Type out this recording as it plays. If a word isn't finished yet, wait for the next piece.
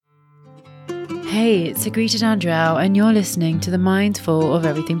Hey, it's Agrita Dandriyal, and you're listening to the Mindful of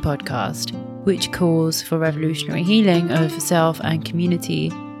Everything podcast, which calls for revolutionary healing of self and community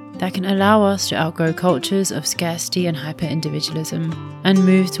that can allow us to outgrow cultures of scarcity and hyper-individualism and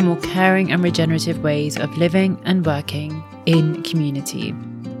move to more caring and regenerative ways of living and working in community.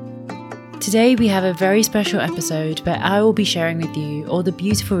 Today we have a very special episode where I will be sharing with you all the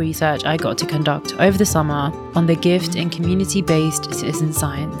beautiful research I got to conduct over the summer on the gift in community-based citizen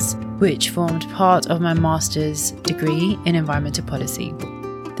science, which formed part of my master's degree in environmental policy.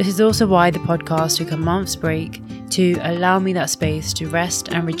 This is also why the podcast took a month's break to allow me that space to rest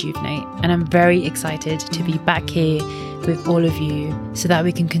and rejuvenate, and I'm very excited to be back here with all of you so that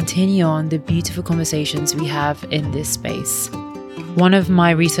we can continue on the beautiful conversations we have in this space. One of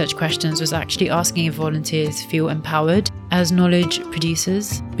my research questions was actually asking if volunteers feel empowered as knowledge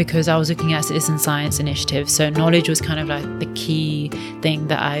producers, because I was looking at citizen science initiatives, so knowledge was kind of like the key thing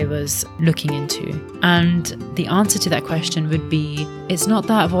that I was looking into. And the answer to that question would be, it's not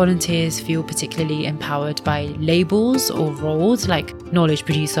that volunteers feel particularly empowered by labels or roles like knowledge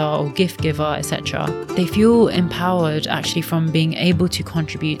producer or gift giver, etc. They feel empowered actually from being able to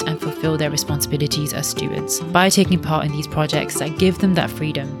contribute and fulfill their responsibilities as stewards by taking part in these projects that give them that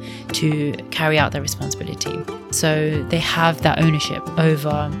freedom to carry out their responsibility. So they have that ownership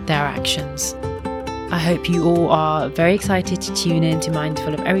over their actions. I hope you all are very excited to tune in to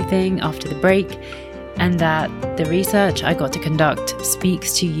Mindful of Everything after the break, and that the research I got to conduct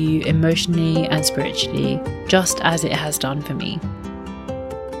speaks to you emotionally and spiritually, just as it has done for me.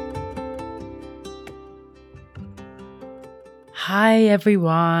 Hi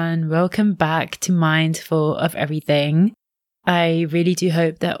everyone, welcome back to Mindful of Everything. I really do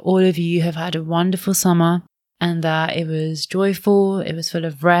hope that all of you have had a wonderful summer and that it was joyful, it was full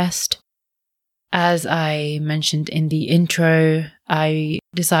of rest. As I mentioned in the intro, I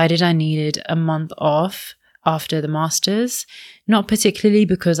decided I needed a month off after the masters, not particularly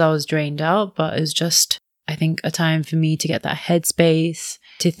because I was drained out, but it was just, I think, a time for me to get that headspace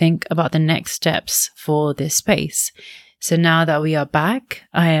to think about the next steps for this space. So now that we are back,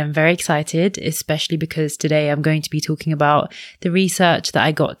 I am very excited, especially because today I'm going to be talking about the research that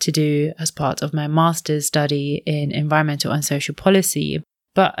I got to do as part of my master's study in environmental and social policy.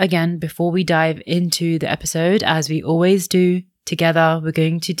 But again, before we dive into the episode, as we always do together, we're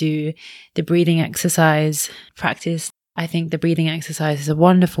going to do the breathing exercise practice. I think the breathing exercise is a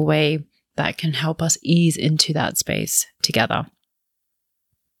wonderful way that can help us ease into that space together.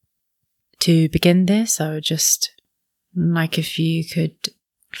 To begin this, I would just like if you could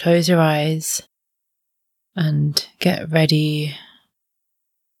close your eyes and get ready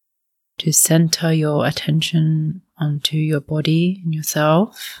to center your attention onto your body and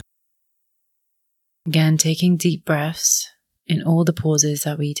yourself. Again, taking deep breaths in all the pauses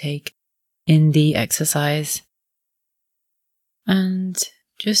that we take in the exercise. And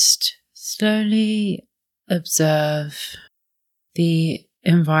just slowly observe the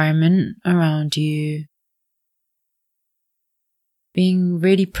environment around you, being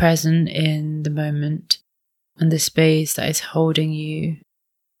really present in the moment and the space that is holding you.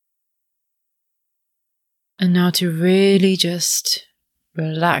 And now to really just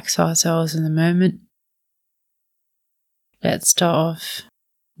relax ourselves in the moment. Let's start off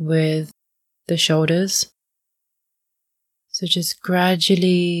with the shoulders. So just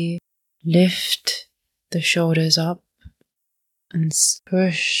gradually lift the shoulders up and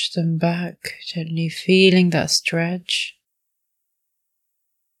push them back, gently feeling that stretch.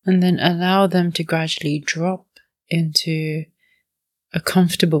 And then allow them to gradually drop into a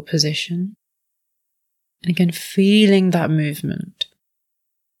comfortable position. And again, feeling that movement.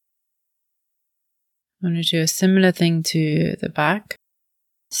 I'm going to do a similar thing to the back.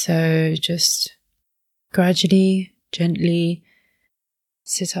 So just gradually, gently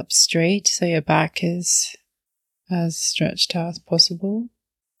sit up straight so your back is as stretched out as possible.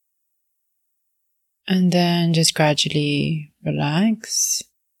 And then just gradually relax,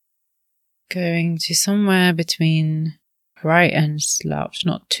 going to somewhere between right and slouched,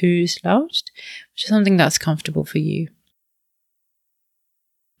 not too slouched, which is something that's comfortable for you.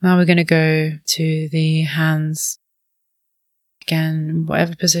 Now we're going to go to the hands. Again,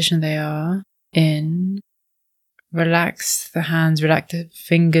 whatever position they are in, relax the hands, relax the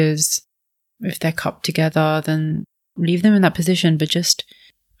fingers. If they're cupped together, then leave them in that position, but just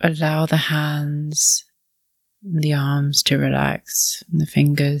allow the hands, the arms to relax, and the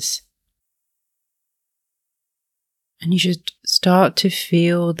fingers. And you should start to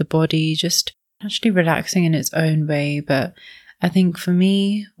feel the body just actually relaxing in its own way. But I think for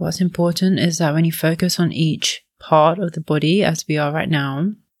me, what's important is that when you focus on each part of the body, as we are right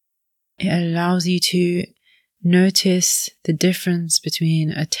now, it allows you to notice the difference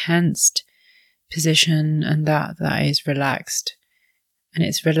between a tensed position and that is relaxed. And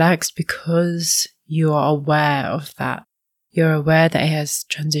it's relaxed because you are aware of that. You're aware that it has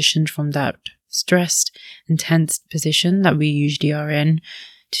transitioned from that stressed and tensed position that we usually are in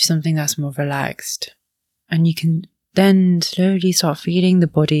to something that's more relaxed. And you can then slowly start feeling the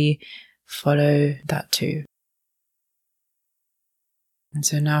body follow that too. And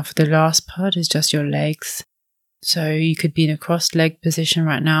so now for the last part is just your legs. So you could be in a crossed leg position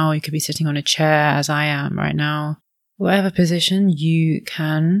right now. You could be sitting on a chair as I am right now. Whatever position, you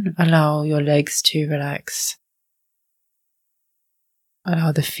can allow your legs to relax.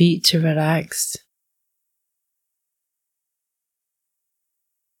 Allow the feet to relax.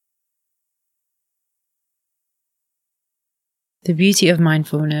 The beauty of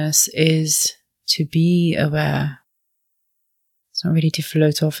mindfulness is to be aware. It's not really to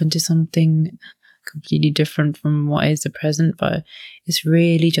float off into something completely different from what is the present, but it's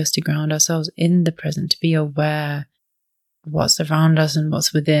really just to ground ourselves in the present, to be aware of what's around us and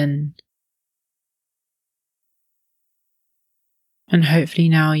what's within. And hopefully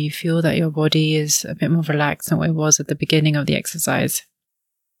now you feel that your body is a bit more relaxed than what it was at the beginning of the exercise.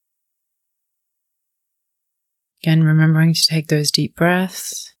 Again, remembering to take those deep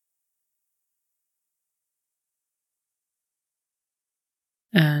breaths.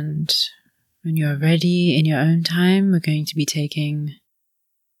 And when you're ready in your own time, we're going to be taking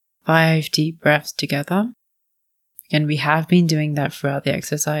 5 deep breaths together. Again, we have been doing that throughout the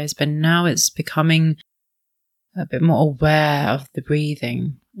exercise, but now it's becoming a bit more aware of the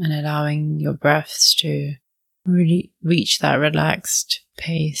breathing and allowing your breaths to really reach that relaxed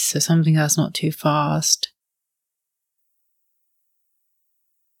pace, so something that's not too fast.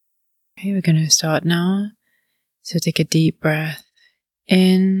 Okay, we're going to start now. So take a deep breath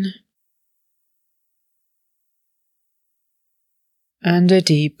in and a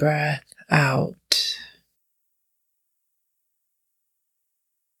deep breath out.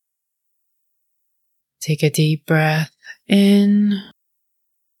 Take a deep breath in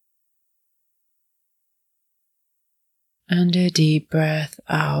and a deep breath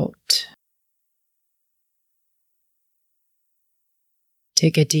out.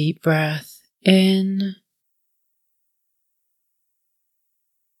 Take a deep breath in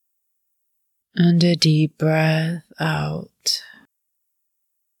and a deep breath out.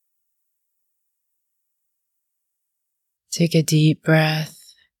 Take a deep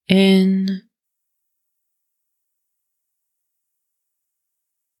breath in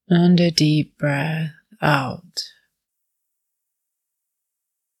and a deep breath out.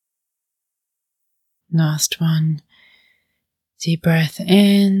 Last one. Deep breath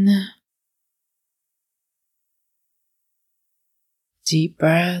in. Deep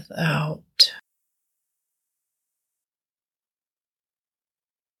breath out.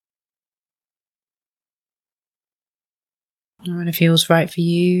 And when it feels right for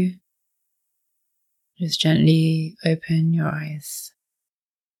you, just gently open your eyes.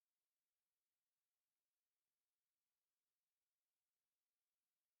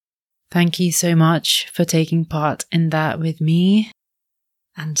 Thank you so much for taking part in that with me.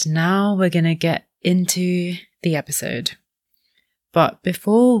 And now we're going to get into the episode. But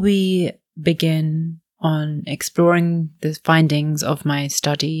before we begin on exploring the findings of my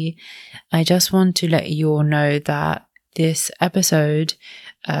study, I just want to let you all know that this episode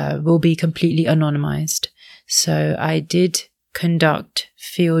will be completely anonymized. So I did conduct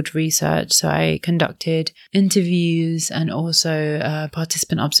field research. So I conducted interviews and also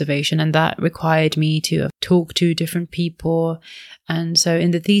participant observation, and that required me to talk to different people. And so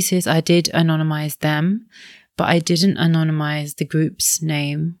in the thesis, I did anonymize them, but I didn't anonymize the group's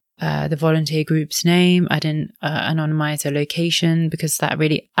name, the volunteer group's name. I didn't anonymize their location because that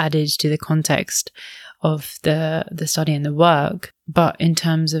really added to the context of the study and the work. But in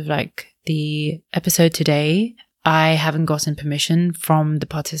terms of like the episode today, I haven't gotten permission from the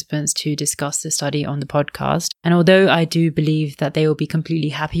participants to discuss the study on the podcast. And although I do believe that they will be completely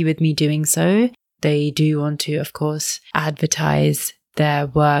happy with me doing so, they do want to, of course, advertise their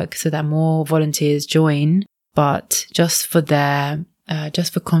work so that more volunteers join. But just for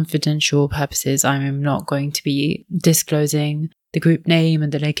confidential purposes, I am not going to be disclosing the group name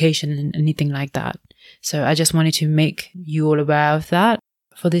and the location and anything like that. So I just wanted to make you all aware of that.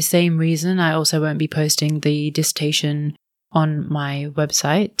 For the same reason, I also won't be posting the dissertation on my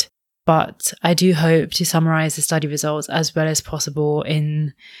website, but I do hope to summarize the study results as well as possible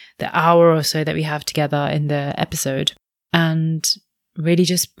in the hour or so that we have together in the episode, and really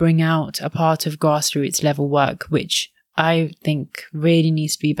just bring out a part of grassroots level work which I think really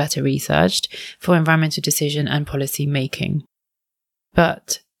needs to be better researched for environmental decision and policy making.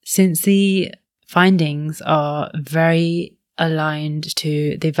 But since the findings are very aligned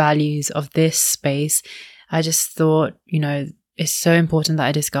to the values of this space, I just thought, it's so important that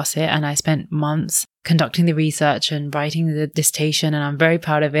I discuss it. And I spent months conducting the research and writing the dissertation, and I'm very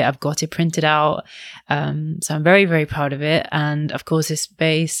proud of it. I've got it printed out. So I'm very, very proud of it. And of course, this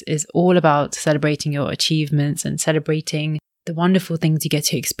space is all about celebrating your achievements and celebrating the wonderful things you get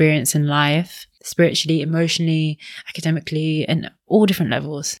to experience in life, spiritually, emotionally, academically, and all different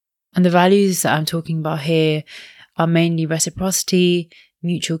levels. And the values that I'm talking about here are mainly reciprocity,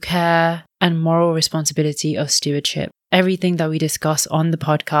 mutual care, and moral responsibility of stewardship. Everything that we discuss on the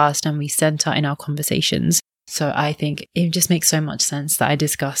podcast and we center in our conversations. So I think it just makes so much sense that I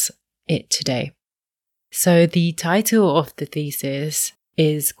discuss it today. So the title of the thesis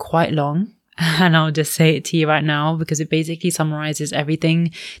is quite long, and I'll just say it to you right now because it basically summarizes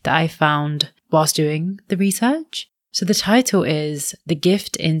everything that I found whilst doing the research. So the title is The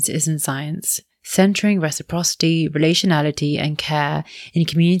Gift in Citizen Science: Centering Reciprocity, Relationality and Care in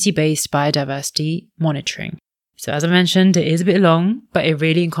Community-Based Biodiversity Monitoring. So as I mentioned, it is a bit long, but it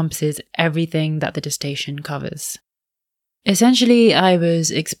really encompasses everything that the dissertation covers. Essentially, I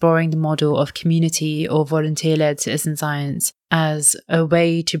was exploring the model of community or volunteer-led citizen science as a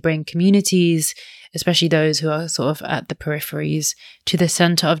way to bring communities, especially those who are sort of at the peripheries, to the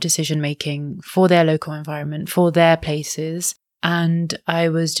center of decision-making for their local environment, for their places. And I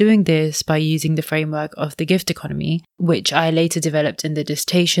was doing this by using the framework of the gift economy, which I later developed in the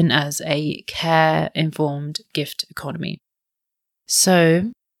dissertation as a care-informed gift economy.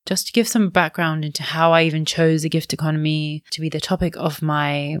 So, just to give some background into how I even chose the gift economy to be the topic of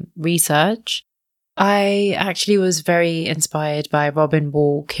my research, I actually was very inspired by Robin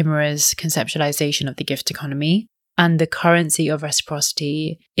Wall Kimmerer's conceptualization of the gift economy and the currency of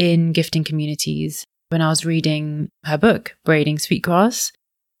reciprocity in gifting communities when I was reading her book, Braiding Sweetgrass.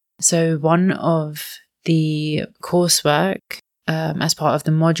 So one of the coursework as part of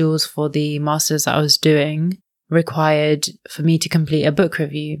the modules for the master's that I was doing required for me to complete a book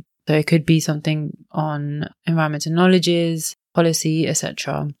review. So it could be something on environmental knowledges, policy,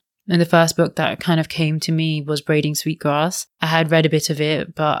 etc. And the first book that kind of came to me was Braiding Sweetgrass. I had read a bit of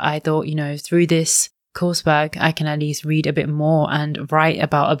it, but I thought, through this coursework, I can at least read a bit more and write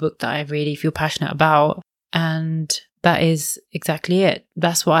about a book that I really feel passionate about. And that is exactly it.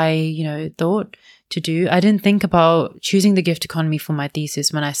 That's what I, thought to do. I didn't think about choosing the gift economy for my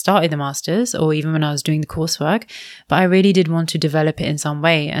thesis when I started the master's or even when I was doing the coursework, but I really did want to develop it in some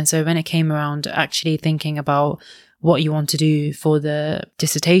way. And so when it came around actually thinking about what you want to do for the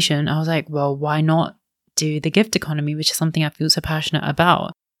dissertation, I was like, well, why not do the gift economy, which is something I feel so passionate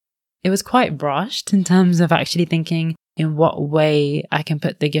about. It was quite rushed in terms of actually thinking in what way I can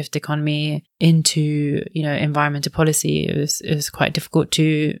put the gift economy into, environmental policy. It was quite difficult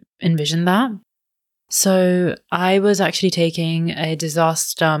to envision that. So I was actually taking a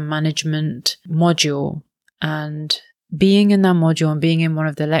disaster management module, and being in that module and being in one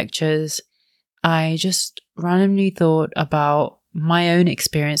of the lectures, I just randomly thought about my own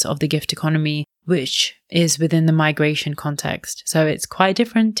experience of the gift economy, which is within the migration context. So it's quite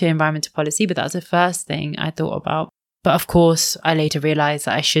different to environmental policy, but that's the first thing I thought about. But of course, I later realized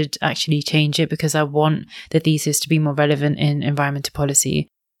that I should actually change it because I want the thesis to be more relevant in environmental policy.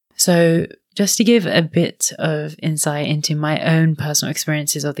 So just to give a bit of insight into my own personal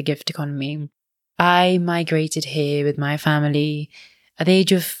experiences of the gift economy, I migrated here with my family at the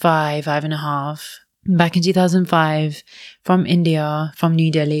age of 5.5, back in 2005 from India, from New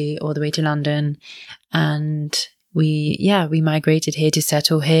Delhi all the way to London. And we migrated here to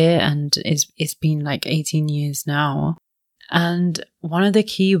settle here, and it's been like 18 years now. And one of the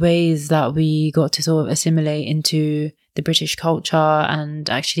key ways that we got to sort of assimilate into the British culture and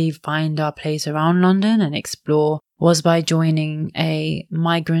actually find our place around London and explore was by joining a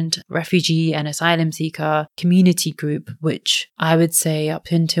migrant, refugee and asylum seeker community group, which I would say up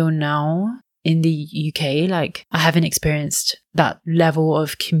until now in the UK, I haven't experienced that level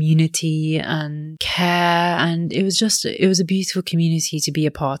of community and care. And it was a beautiful community to be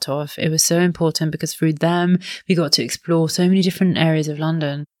a part of. It was so important because through them, we got to explore so many different areas of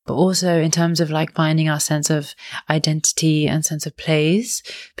London, but also in terms of finding our sense of identity and sense of place,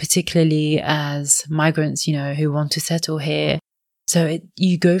 particularly as migrants, who want to settle here. So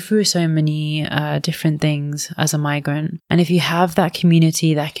you go through so many different things as a migrant. And if you have that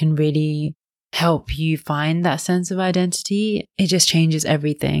community that can really help you find that sense of identity, it just changes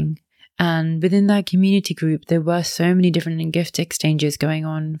everything. And within that community group, there were so many different gift exchanges going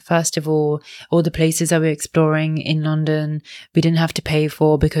on. First of all the places that we were exploring in London, we didn't have to pay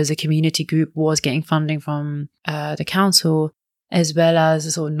for because the community group was getting funding from the council, as well as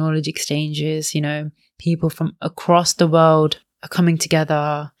the sort of knowledge exchanges. People from across the world are coming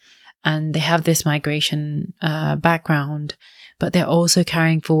together and they have this migration background, but they're also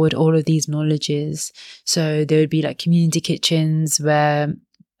carrying forward all of these knowledges. So there would be like community kitchens where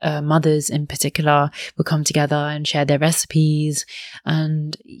mothers in particular would come together and share their recipes.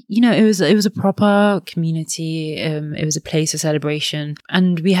 And, it was a proper community. It was a place of celebration.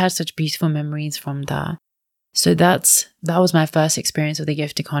 And we had such beautiful memories from that. So that was my first experience of the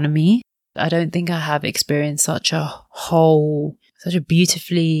gift economy. I don't think I have experienced such a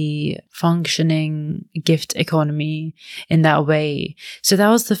beautifully functioning gift economy in that way. So that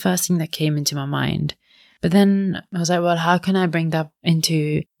was the first thing that came into my mind. But then I was like, well, how can I bring that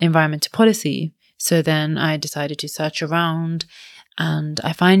into environmental policy? So then I decided to search around, and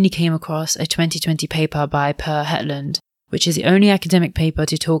I finally came across a 2020 paper by Per Hetland, which is the only academic paper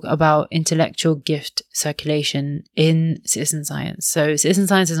to talk about intellectual gift circulation in citizen science. So citizen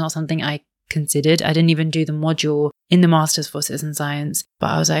science is not something I considered. I didn't even do the module in the Masters for Citizen Science.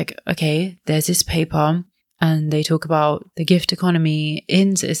 But I was like, okay, there's this paper and they talk about the gift economy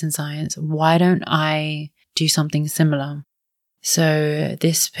in citizen science. Why don't I do something similar? So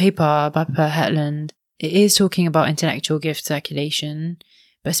this paper by Per Hetland, it is talking about intellectual gift circulation,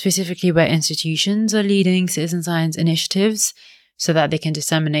 but specifically where institutions are leading citizen science initiatives so that they can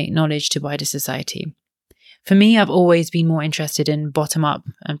disseminate knowledge to wider society. For me, I've always been more interested in bottom-up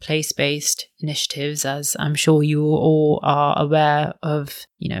and place-based initiatives, as I'm sure you all are aware of.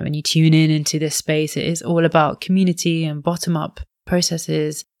 When you tune into this space, it is all about community and bottom-up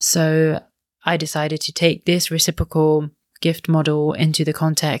processes. So I decided to take this reciprocal gift model into the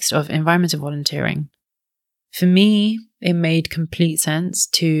context of environmental volunteering. For me, it made complete sense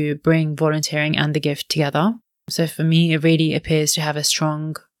to bring volunteering and the gift together. So for me, it really appears to have a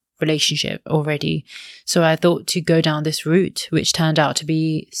strong relationship already. So I thought to go down this route, which turned out to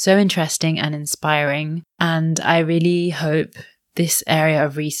be so interesting and inspiring. And I really hope this area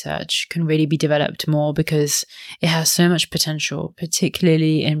of research can really be developed more, because it has so much potential,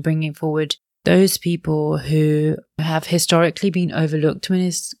 particularly in bringing forward those people who have historically been overlooked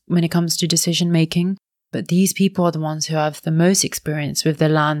when it comes to decision making. But these people are the ones who have the most experience with the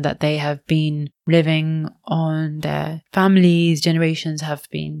land that they have been living on, their families, generations have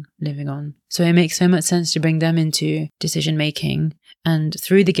been living on. So it makes so much sense to bring them into decision making. And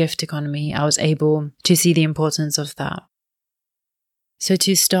through the gift economy, I was able to see the importance of that. So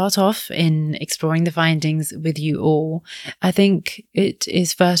to start off in exploring the findings with you all, I think it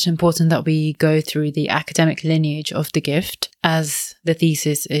is first important that we go through the academic lineage of the gift, as the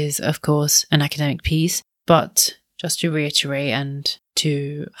thesis is, of course, an academic piece. But just to reiterate and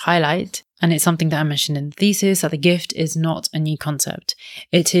to highlight, and it's something that I mentioned in the thesis, that the gift is not a new concept.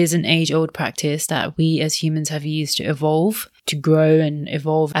 It is an age-old practice that we as humans have used to evolve, to grow and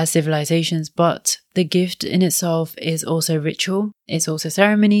evolve as civilizations. But the gift in itself is also ritual. It's also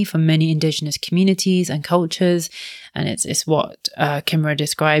ceremony for many indigenous communities and cultures. And it's what Kimra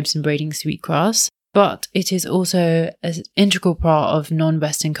describes in braiding sweetgrass. But it is also an integral part of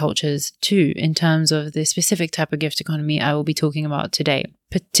non-Western cultures too, in terms of the specific type of gift economy I will be talking about today,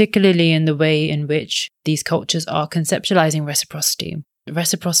 particularly in the way in which these cultures are conceptualizing reciprocity.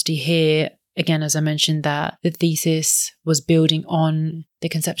 Reciprocity here, again, as I mentioned, that the thesis was building on the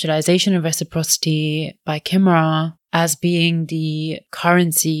conceptualization of reciprocity by Kimra as being the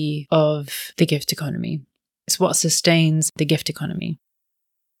currency of the gift economy. It's what sustains the gift economy.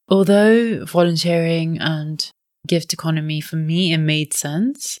 Although volunteering and gift economy, for me, it made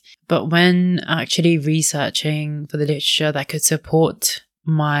sense. But when actually researching for the literature that could support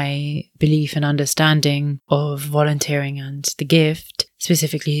my belief and understanding of volunteering and the gift,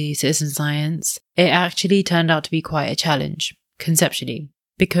 specifically citizen science, it actually turned out to be quite a challenge conceptually,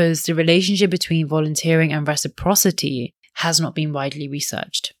 because the relationship between volunteering and reciprocity has not been widely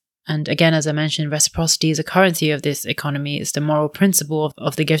researched. And again, as I mentioned, reciprocity is a currency of this economy. It's the moral principle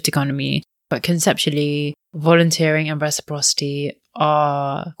of the gift economy. But conceptually, volunteering and reciprocity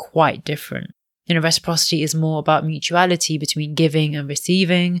are quite different. Reciprocity is more about mutuality between giving and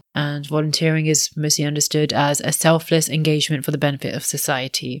receiving, and volunteering is mostly understood as a selfless engagement for the benefit of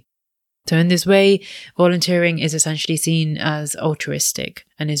society. So in this way, volunteering is essentially seen as altruistic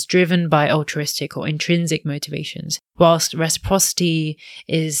and is driven by altruistic or intrinsic motivations, whilst reciprocity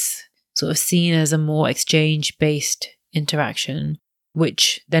is sort of seen as a more exchange-based interaction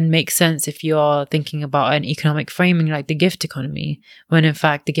which then makes sense if you are thinking about an economic framing like the gift economy, when in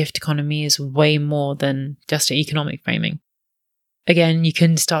fact the gift economy is way more than just an economic framing. Again, you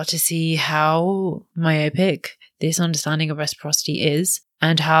can start to see how myopic this understanding of reciprocity is,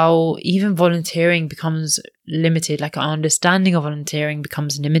 and how even volunteering becomes limited, like our understanding of volunteering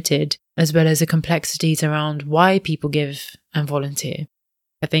becomes limited, as well as the complexities around why people give and volunteer.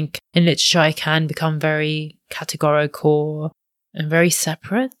 I think in literature it can become very categorical and very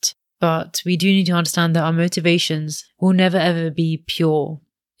separate, but we do need to understand that our motivations will never ever be pure.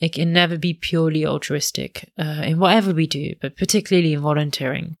 It can never be purely altruistic in whatever we do, but particularly in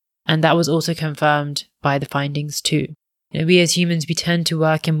volunteering. And that was also confirmed by the findings too. We as humans, we tend to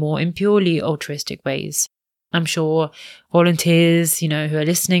work in more purely altruistic ways. I'm sure volunteers, who are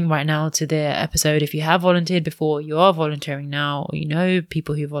listening right now to their episode, if you have volunteered before, you are volunteering now, or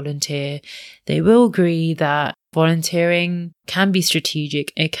people who volunteer, they will agree that volunteering can be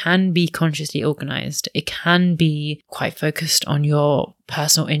strategic, it can be consciously organized, it can be quite focused on your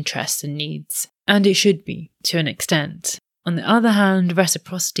personal interests and needs, and it should be to an extent. On the other hand,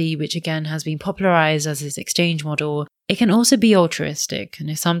 reciprocity, which again has been popularized as this exchange model, it can also be altruistic, and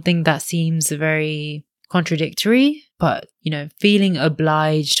it's something that seems very contradictory, but feeling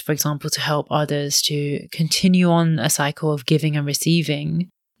obliged, for example, to help others, to continue on a cycle of giving and receiving,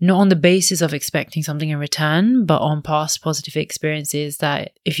 not on the basis of expecting something in return, but on past positive experiences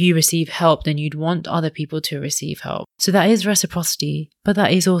that if you receive help, then you'd want other people to receive help. So that is reciprocity, but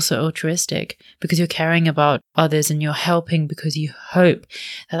that is also altruistic because you're caring about others and you're helping because you hope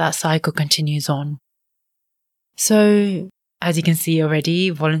that cycle continues on. So, as you can see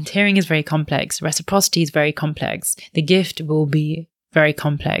already, volunteering is very complex, reciprocity is very complex, the gift will be very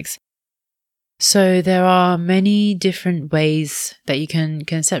complex. So there are many different ways that you can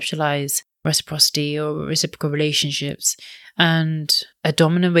conceptualize reciprocity or reciprocal relationships, and a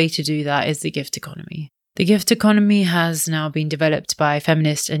dominant way to do that is the gift economy. The gift economy has now been developed by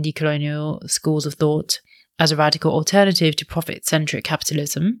feminist and decolonial schools of thought as a radical alternative to profit-centric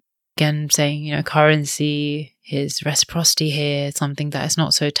capitalism. Again, saying, currency is reciprocity here, something that is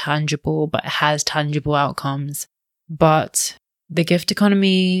not so tangible, but has tangible outcomes. But the gift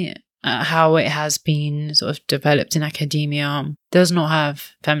economy, how it has been sort of developed in academia, does not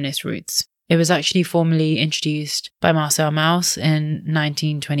have feminist roots. It was actually formally introduced by Marcel Mauss in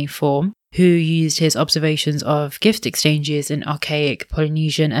 1924, who used his observations of gift exchanges in archaic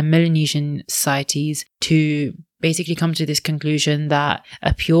Polynesian and Melanesian societies to basically come to this conclusion that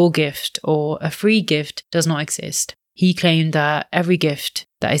a pure gift or a free gift does not exist. He claimed that every gift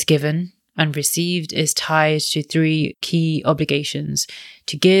that is given and received is tied to three key obligations: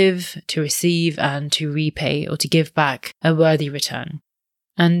 to give, to receive, and to repay, or to give back a worthy return.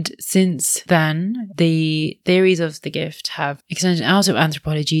 And since then, the theories of the gift have extended out of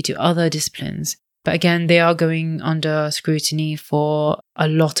anthropology to other disciplines. But again, they are going under scrutiny for a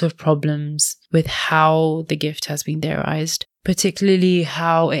lot of problems with how the gift has been theorized, particularly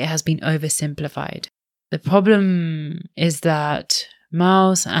how it has been oversimplified. The problem is that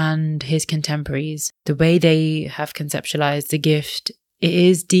Mauss and his contemporaries, the way they have conceptualized the gift, it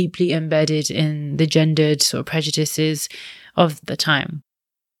is deeply embedded in the gendered sort of prejudices of the time.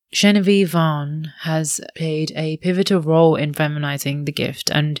 Genevieve Vaughn has played a pivotal role in feminizing the gift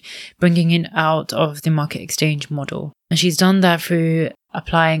and bringing it out of the market exchange model. And she's done that through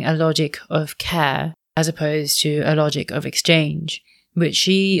applying a logic of care as opposed to a logic of exchange, which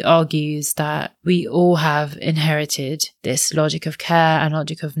she argues that we all have inherited this logic of care and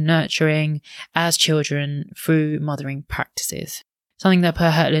logic of nurturing as children through mothering practices. Something that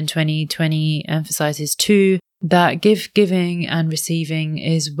Per Hertland 2020 emphasizes too, that giving and receiving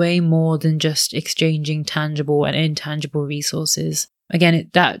is way more than just exchanging tangible and intangible resources. Again,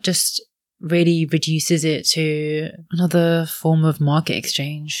 that just really reduces it to another form of market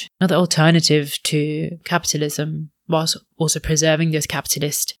exchange, another alternative to capitalism, whilst also preserving those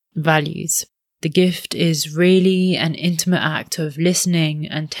capitalist values. The gift is really an intimate act of listening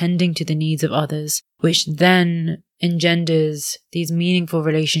and tending to the needs of others, which then engenders these meaningful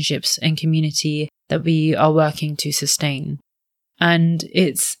relationships and community that we are working to sustain. And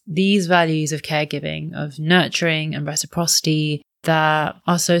it's these values of caregiving, of nurturing and reciprocity that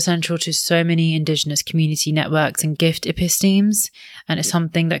are so central to so many Indigenous community networks and gift epistemes. And it's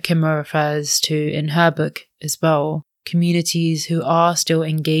something that Kimra refers to in her book as well. Communities who are still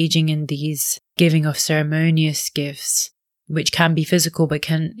engaging in these giving of ceremonious gifts, which can be physical, but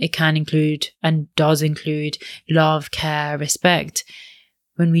it can include and does include love, care, respect.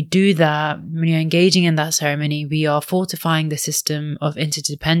 when we do that, when you're engaging in that ceremony, we are fortifying the system of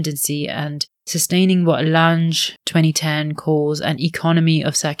interdependency and sustaining what Lange 2010 calls an economy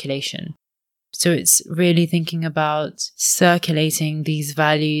of circulation. So it's really thinking about circulating these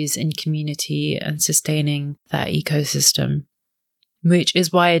values in community and sustaining that ecosystem, which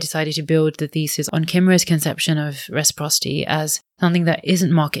is why I decided to build the thesis on Kimura's conception of reciprocity as something that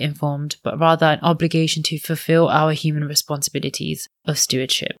isn't market informed, but rather an obligation to fulfill our human responsibilities of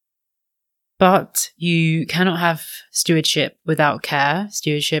stewardship. But you cannot have stewardship without care.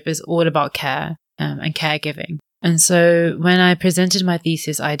 Stewardship is all about care and caregiving. And so when I presented my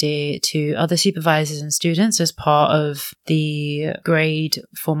thesis idea to other supervisors and students as part of the grade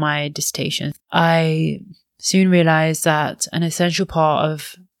for my dissertation, I soon realized that an essential part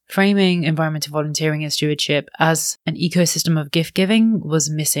of framing environmental volunteering and stewardship as an ecosystem of gift giving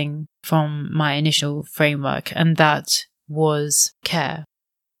was missing from my initial framework, and that was care.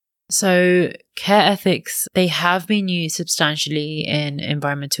 So care ethics, they have been used substantially in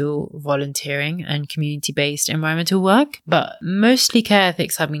environmental volunteering and community-based environmental work, but mostly care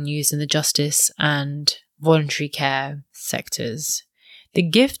ethics have been used in the justice and voluntary care sectors. The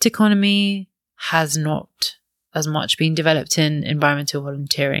gift economy has not as much been developed in environmental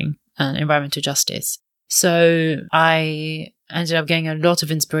volunteering and environmental justice. So I ended up getting a lot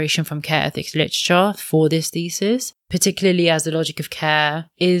of inspiration from care ethics literature for this thesis, particularly as the logic of care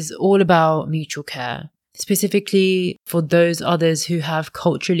is all about mutual care, specifically for those others who have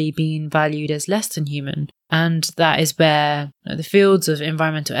culturally been valued as less than human. And that is where the fields of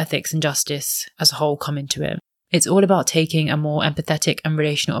environmental ethics and justice as a whole come into it. It's all about taking a more empathetic and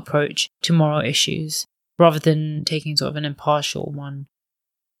relational approach to moral issues, rather than taking sort of an impartial one.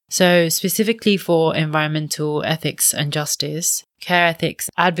 So specifically for environmental ethics and justice, care ethics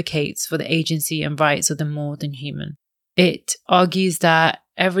advocates for the agency and rights of the more than human. It argues that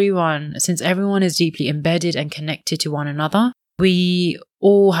since everyone is deeply embedded and connected to one another, we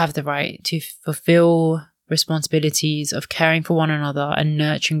all have the right to fulfill responsibilities of caring for one another and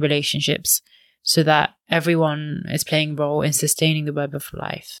nurturing relationships so that everyone is playing a role in sustaining the web of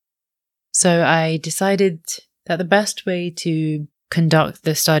life. So I decided that the best way to conduct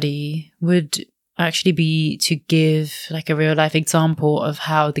the study would actually be to give like a real life example of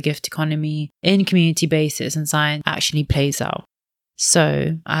how the gift economy in community basis and science actually plays out.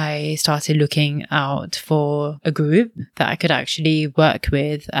 So I started looking out for a group that I could actually work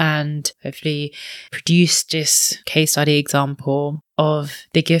with and hopefully produce this case study example of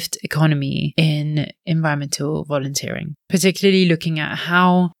the gift economy in environmental volunteering, particularly looking at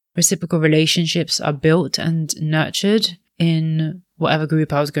how reciprocal relationships are built and nurtured in whatever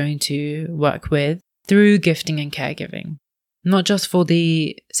group I was going to work with through gifting and caregiving. Not just for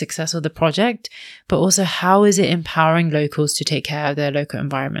the success of the project, but also how is it empowering locals to take care of their local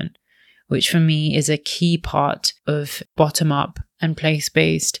environment, which for me is a key part of bottom-up and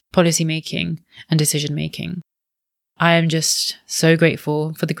place-based policy making and decision making. I am just so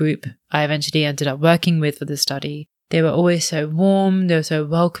grateful for the group I eventually ended up working with for the study. They were always so warm, they were so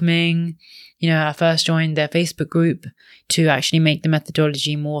welcoming. I first joined their Facebook group to actually make the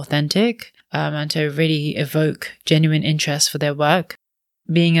methodology more authentic and to really evoke genuine interest for their work.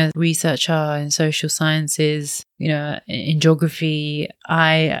 Being a researcher in social sciences, in geography,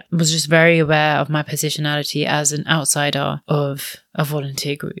 I was just very aware of my positionality as an outsider of a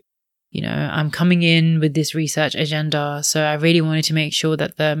volunteer group. I'm coming in with this research agenda, so I really wanted to make sure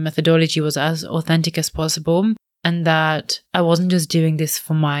that the methodology was as authentic as possible, and that I wasn't just doing this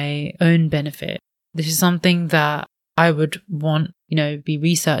for my own benefit. This is something that I would want, be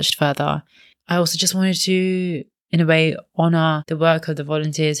researched further. I also just wanted to, in a way, honor the work of the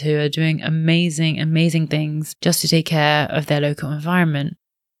volunteers who are doing amazing, amazing things just to take care of their local environment.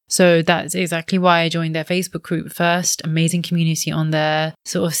 So that's exactly why I joined their Facebook group first. Amazing community on there,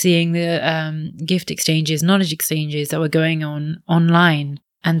 sort of seeing the gift exchanges, knowledge exchanges that were going on online.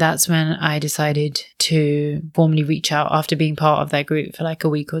 And that's when I decided to formally reach out after being part of their group for like a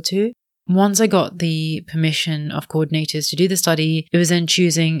week or two. Once I got the permission of coordinators to do the study, it was then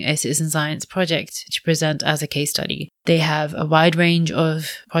choosing a citizen science project to present as a case study. They have a wide range of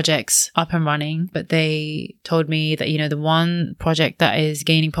projects up and running, but they told me that, the one project that is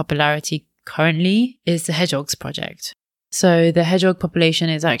gaining popularity currently is the hedgehogs project. So the hedgehog population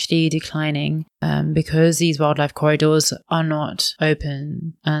is actually declining because these wildlife corridors are not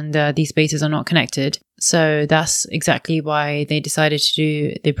open and these spaces are not connected. So that's exactly why they decided to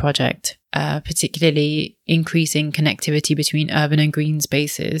do the project, particularly increasing connectivity between urban and green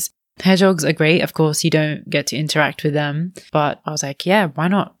spaces. Hedgehogs are great. Of course, you don't get to interact with them, but I was like, yeah, why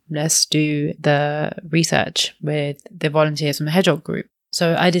not? Let's do the research with the volunteers from the hedgehog group.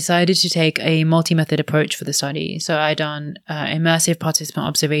 So I decided to take a multi-method approach for the study. So I done immersive participant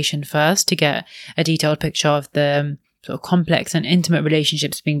observation first to get a detailed picture of the sort of complex and intimate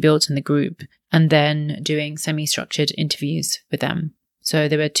relationships being built in the group, and then doing semi-structured interviews with them. So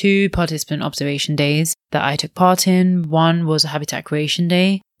there were 2 participant observation days that I took part in. One was a habitat creation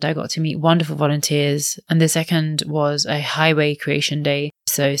day. I got to meet wonderful volunteers. And the second was a highway creation day.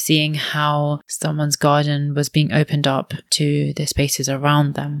 So seeing how someone's garden was being opened up to the spaces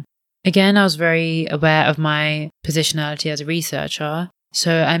around them. Again, I was very aware of my positionality as a researcher.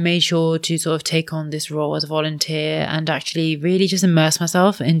 So I made sure to sort of take on this role as a volunteer and actually really just immerse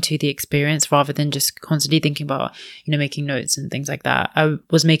myself into the experience rather than just constantly thinking about, making notes and things like that. I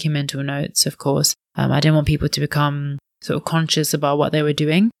was making mental notes, of course. I didn't want people to become sort of conscious about what they were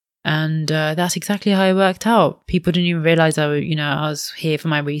doing. And that's exactly how it worked out. People didn't even realize I was here for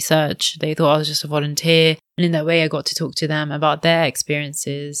my research. They thought I was just a volunteer. And in that way, I got to talk to them about their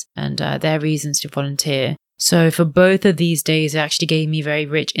experiences and their reasons to volunteer. So for both of these days, it actually gave me very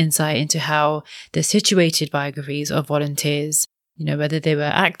rich insight into how the situated biographies of volunteers, whether they were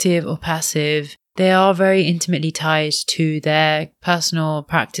active or passive, they are very intimately tied to their personal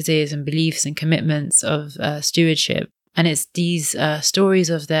practices and beliefs and commitments of stewardship. And it's these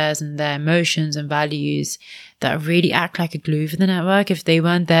stories of theirs and their emotions and values that really act like a glue for the network. If they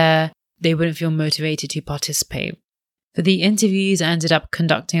weren't there, they wouldn't feel motivated to participate. For the interviews, I ended up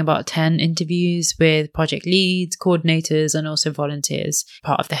conducting about 10 interviews with project leads, coordinators, and also volunteers,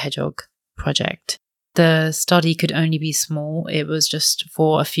 part of the Hedgehog project. The study could only be small. It was just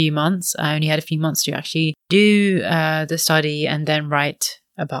for a few months. I only had a few months to actually do the study and then write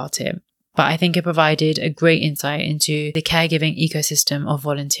about it. But I think it provided a great insight into the caregiving ecosystem of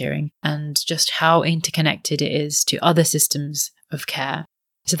volunteering and just how interconnected it is to other systems of care.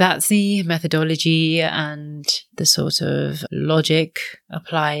 So that's the methodology and the sort of logic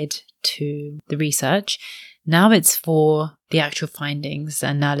applied to the research. Now it's for the actual findings,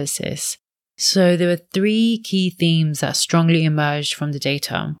 analysis. So there were 3 key themes that strongly emerged from the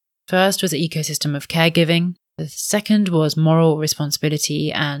data. First was the ecosystem of caregiving. The second was moral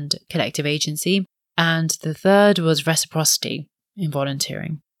responsibility and collective agency. And the third was reciprocity in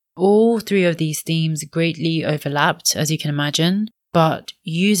volunteering. All 3 of these themes greatly overlapped, as you can imagine. But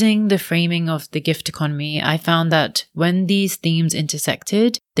using the framing of the gift economy, I found that when these themes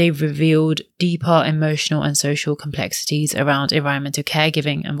intersected, they revealed deeper emotional and social complexities around environmental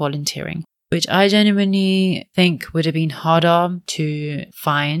caregiving and volunteering, which I genuinely think would have been harder to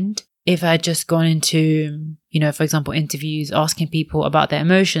find if I had just gone into, for example, interviews asking people about their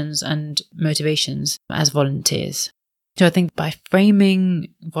emotions and motivations as volunteers. So I think by framing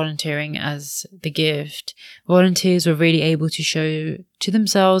volunteering as the gift, volunteers were really able to show to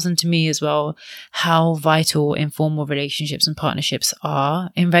themselves and to me as well how vital informal relationships and partnerships are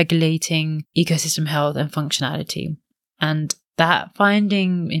in regulating ecosystem health and functionality. And that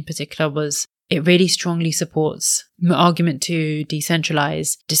finding in particular it really strongly supports the argument to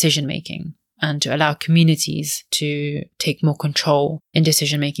decentralize decision-making and to allow communities to take more control in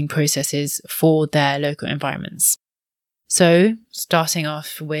decision-making processes for their local environments. So, starting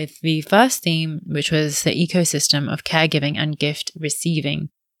off with the first theme, which was the ecosystem of caregiving and gift receiving.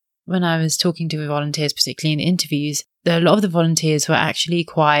 When I was talking to volunteers, particularly in the interviews, a lot of the volunteers were actually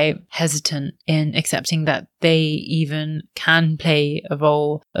quite hesitant in accepting that they even can play a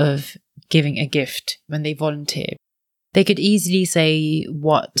role of giving a gift when they volunteer. They could easily say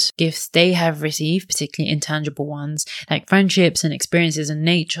what gifts they have received, particularly intangible ones, like friendships and experiences in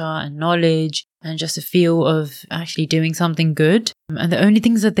nature and knowledge, and just a feel of actually doing something good. And the only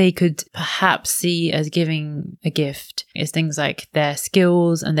things that they could perhaps see as giving a gift is things like their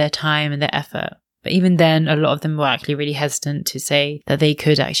skills and their time and their effort. But even then, a lot of them were actually really hesitant to say that they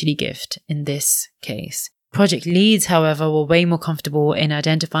could actually gift in this case. Project leads, however, were way more comfortable in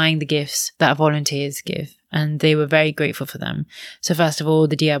identifying the gifts that volunteers give, and they were very grateful for them. So first of all,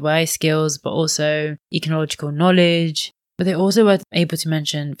 the DIY skills, but also ecological knowledge. But they also were able to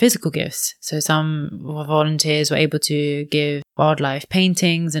mention physical gifts. So some volunteers were able to give wildlife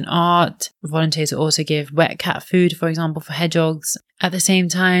paintings and art. Volunteers will also give wet cat food, for example, for hedgehogs. At the same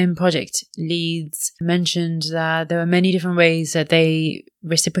time, project leads mentioned that there were many different ways that they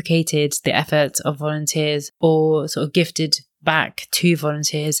reciprocated the efforts of volunteers or sort of gifted back to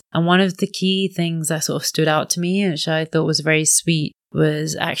volunteers. And one of the key things that sort of stood out to me, which I thought was very sweet,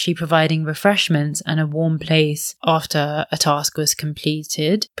 was actually providing refreshments and a warm place after a task was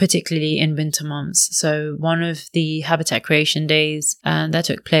completed, particularly in winter months. So one of the habitat creation days that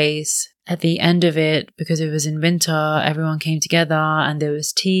took place at the end of it, because it was in winter, everyone came together and there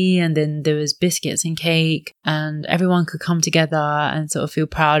was tea and then there was biscuits and cake, and everyone could come together and sort of feel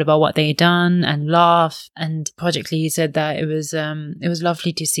proud about what they had done and laugh. And Project Lead said that it was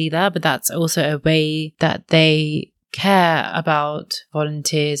lovely to see that, but that's also a way that they care about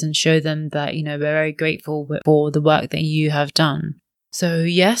volunteers and show them that, we're very grateful for the work that you have done. So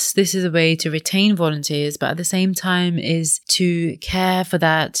yes, this is a way to retain volunteers, but at the same time is to care for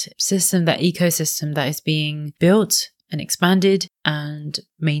that system, that ecosystem that is being built and expanded and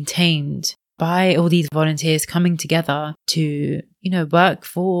maintained by all these volunteers coming together to, work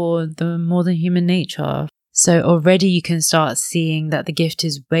for the more than human nature. So already you can start seeing that the gift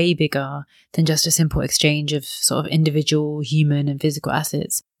is way bigger than just a simple exchange of sort of individual human and physical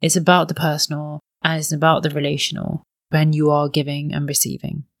assets. It's about the personal and it's about the relational when you are giving and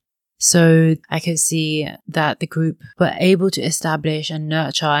receiving. So I could see that the group were able to establish and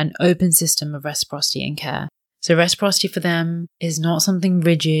nurture an open system of reciprocity and care. So reciprocity for them is not something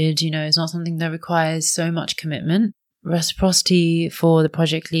rigid, it's not something that requires so much commitment. Reciprocity for the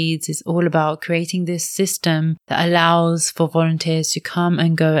project leads is all about creating this system that allows for volunteers to come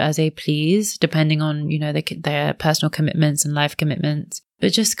and go as they please, depending on, their personal commitments and life commitments,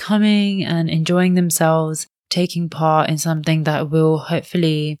 but just coming and enjoying themselves, taking part in something that will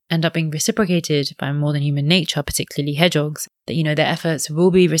hopefully end up being reciprocated by more than human nature, particularly hedgehogs, that, their efforts will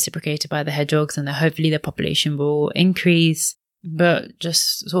be reciprocated by the hedgehogs and that hopefully their population will increase, but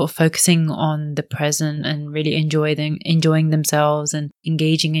just sort of focusing on the present and really enjoying themselves and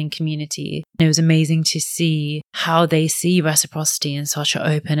engaging in community. And it was amazing to see how they see reciprocity in such an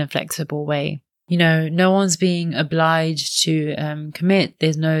open and flexible way. No one's being obliged to commit.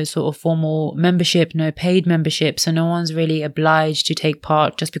 There's no sort of formal membership, no paid membership. So no one's really obliged to take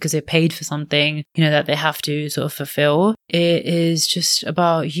part just because they're paid for something, that they have to sort of fulfill. It is just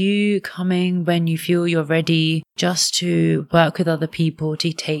about you coming when you feel you're ready, just to work with other people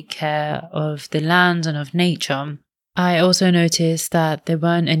to take care of the land and of nature. I also noticed that there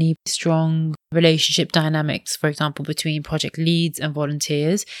weren't any strong relationship dynamics, for example, between project leads and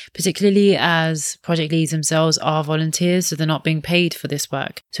volunteers, particularly as project leads themselves are volunteers, so they're not being paid for this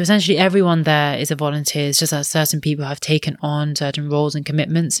work. So essentially everyone there is a volunteer. It's just that certain people have taken on certain roles and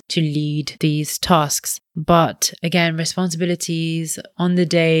commitments to lead these tasks. But again, responsibilities on the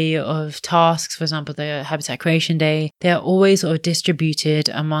day of tasks, for example, the Habitat Creation Day, they're always sort of distributed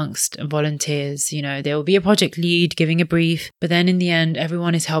amongst volunteers. There will be a project lead giving a brief, but then in the end,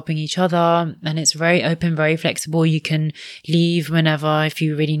 everyone is helping each other and it's very open, very flexible. You can leave whenever if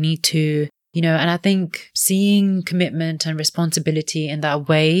you really need to. And I think seeing commitment and responsibility in that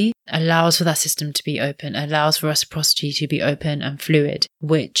way allows for that system to be open, allows for reciprocity to be open and fluid,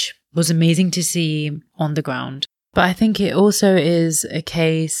 which was amazing to see on the ground. But I think it also is a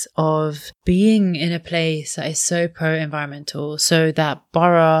case of being in a place that is so pro-environmental. So that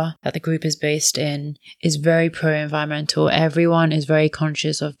borough that the group is based in is very pro-environmental. Everyone is very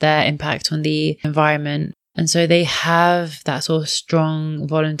conscious of their impact on the environment. And so they have that sort of strong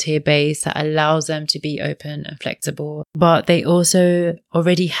volunteer base that allows them to be open and flexible. But they also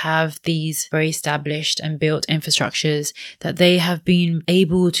already have these very established and built infrastructures that they have been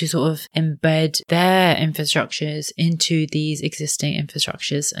able to sort of embed their infrastructures into these existing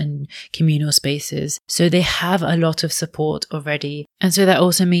infrastructures and communal spaces. So they have a lot of support already. And so that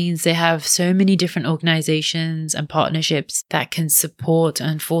also means they have so many different organizations and partnerships that can support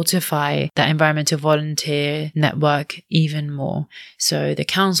and fortify that environmental volunteer network even more. So the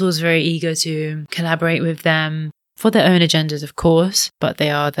council is very eager to collaborate with them for their own agendas, of course, but they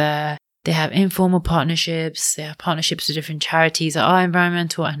are there. They have informal partnerships. They have partnerships with different charities that are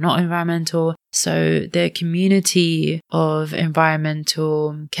environmental and not environmental. So the community of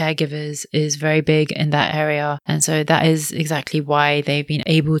environmental caregivers is very big in that area. And so that is exactly why they've been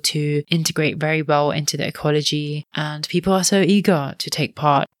able to integrate very well into the ecology. And people are so eager to take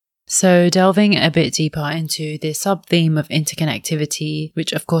part. So delving a bit deeper into the sub-theme of interconnectivity,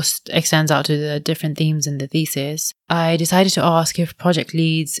 which of course extends out to the different themes in the thesis, I decided to ask if project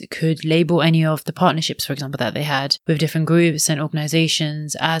leads could label any of the partnerships, for example, that they had with different groups and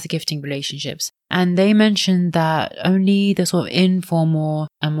organizations as gifting relationships. And they mentioned that only the sort of informal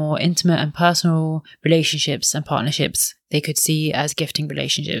and more intimate and personal relationships and partnerships they could see as gifting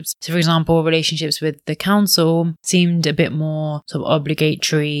relationships. So for example, relationships with the council seemed a bit more sort of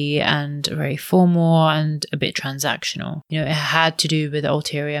obligatory and very formal and a bit transactional. It had to do with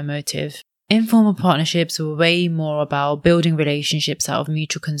ulterior motive. Informal partnerships were way more about building relationships out of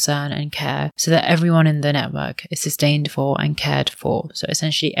mutual concern and care so that everyone in the network is sustained for and cared for. So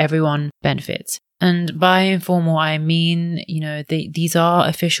essentially everyone benefits. And by informal, I mean, these are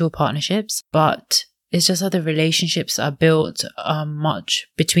official partnerships, but it's just that the relationships are built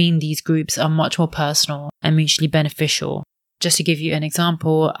between these groups are much more personal and mutually beneficial. Just to give you an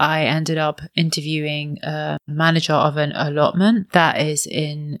example, I ended up interviewing a manager of an allotment that is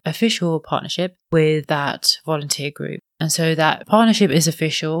in official partnership with that volunteer group. And so that partnership is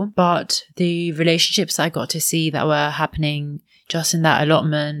official, but the relationships I got to see that were happening just in that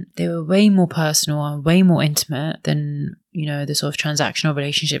allotment, they were way more personal and way more intimate than, the sort of transactional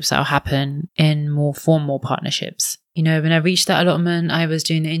relationships that will happen in more formal partnerships. When I reached that allotment, I was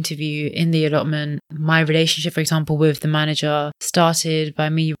doing the interview in the allotment. My relationship, for example, with the manager started by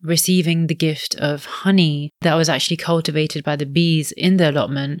me receiving the gift of honey that was actually cultivated by the bees in the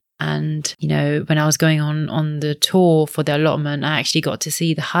allotment. And, when I was going on the tour for the allotment, I actually got to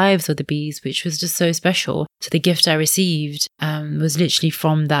see the hives of the bees, which was just so special. So the gift I received was literally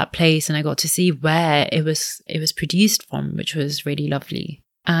from that place, and I got to see where it was produced from, which was really lovely.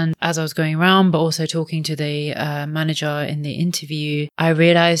 And as I was going around, but also talking to the manager in the interview, I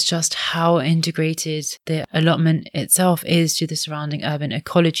realized just how integrated the allotment itself is to the surrounding urban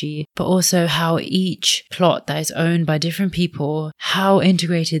ecology, but also how each plot that is owned by different people, how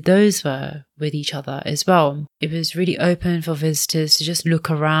integrated those were with each other as well. It was really open for visitors to just look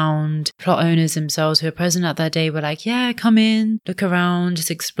around. Plot owners themselves who were present at that day were like, yeah, come in, look around,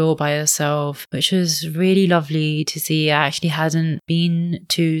 just explore by yourself, which was really lovely to see. I actually hadn't been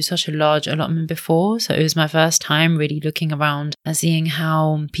to such a large allotment before, so it was my first time really looking around and seeing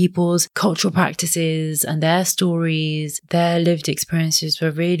how people's cultural practices and their stories, their lived experiences were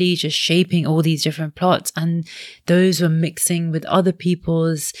really just shaping all these different plots, and those were mixing with other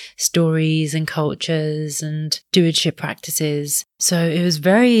people's stories and cultures and stewardship practices. So it was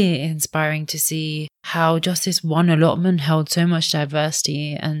very inspiring to see how just this one allotment held so much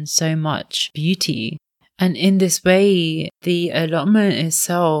diversity and so much beauty. And in this way, the allotment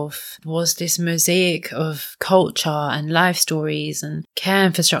itself was this mosaic of culture and life stories and care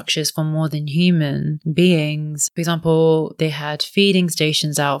infrastructures for more than human beings. For example, they had feeding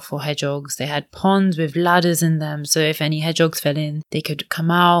stations out for hedgehogs. They had ponds with ladders in them, so if any hedgehogs fell in, they could come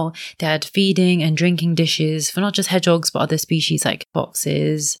out. They had feeding and drinking dishes for not just hedgehogs, but other species like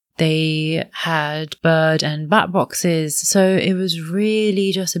foxes. They had bird and bat boxes. So it was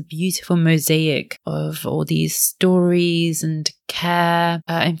really just a beautiful mosaic of all these stories and care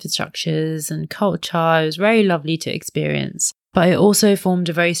infrastructures and culture. It was very lovely to experience. But it also formed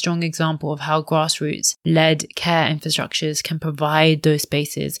a very strong example of how grassroots-led care infrastructures can provide those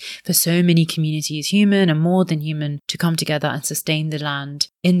spaces for so many communities, human and more than human, to come together and sustain the land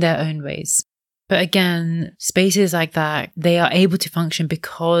in their own ways. But again, spaces like that, they are able to function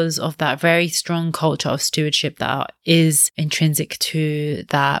because of that very strong culture of stewardship that is intrinsic to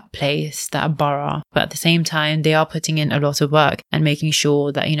that place, that borough. But at the same time, they are putting in a lot of work and making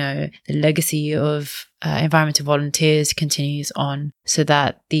sure that, the legacy of environmental volunteers continues on so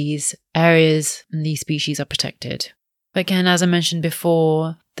that these areas and these species are protected. But again, as I mentioned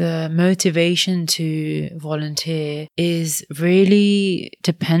before, the motivation to volunteer is really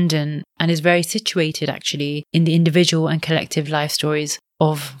dependent and is very situated actually in the individual and collective life stories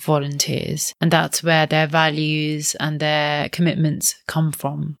of volunteers. And that's where their values and their commitments come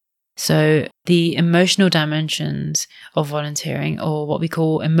from. So the emotional dimensions of volunteering, or what we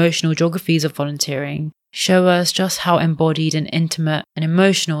call emotional geographies of volunteering, show us just how embodied and intimate and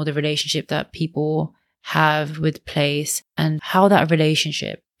emotional the relationship that people have with place, and how that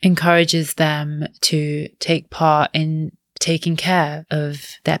relationship encourages them to take part in taking care of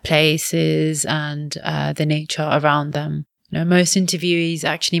their places and the nature around them. Most interviewees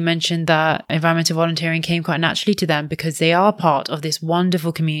actually mentioned that environmental volunteering came quite naturally to them because they are part of this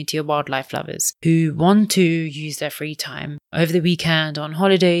wonderful community of wildlife lovers who want to use their free time over the weekend, on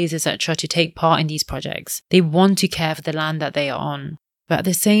holidays, etc., to take part in these projects. They want to care for the land that they are on. But at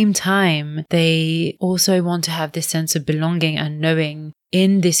the same time, they also want to have this sense of belonging and knowing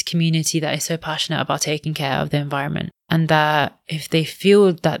in this community that is so passionate about taking care of the environment. And that if they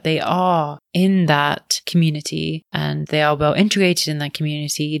feel that they are in that community and they are well integrated in that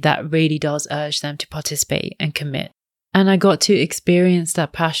community, that really does urge them to participate and commit. And I got to experience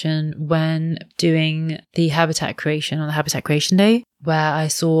that passion when doing the habitat creation on the Habitat Creation Day, where I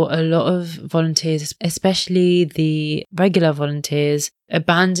saw a lot of volunteers, especially the regular volunteers,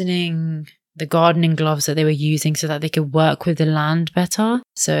 abandoning the gardening gloves that they were using so that they could work with the land better.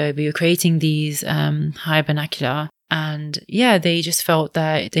 So we were creating these high vernacular, and they just felt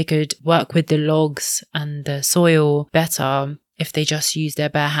that they could work with the logs and the soil better if they just use their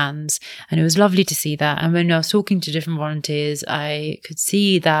bare hands. And it was lovely to see that. And when I was talking to different volunteers, I could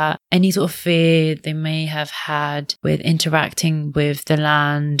see that any sort of fear they may have had with interacting with the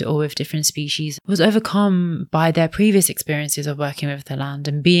land or with different species was overcome by their previous experiences of working with the land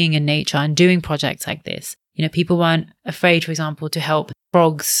and being in nature and doing projects like this. People weren't afraid, for example, to help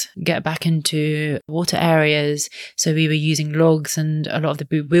frogs get back into water areas. So we were using logs, and a lot of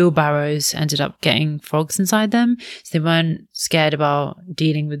the wheelbarrows ended up getting frogs inside them. So they weren't scared about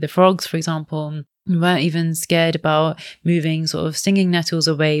dealing with the frogs, for example. We weren't even scared about moving sort of stinging nettles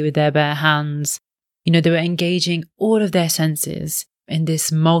away with their bare hands. They were engaging all of their senses in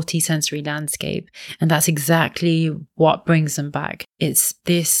this multi-sensory landscape. And that's exactly what brings them back. It's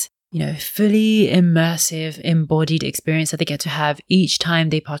this fully immersive, embodied experience that they get to have each time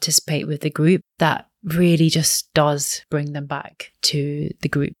they participate with the group that really just does bring them back to the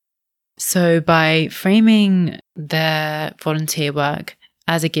group. So by framing their volunteer work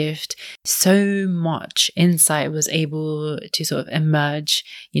as a gift, so much insight was able to sort of emerge,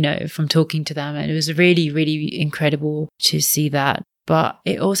 from talking to them. And it was really, really incredible to see that. But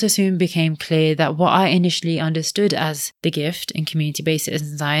it also soon became clear that what I initially understood as the gift in community-based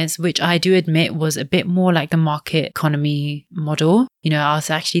citizen science, which I do admit was a bit more like the market economy model. I was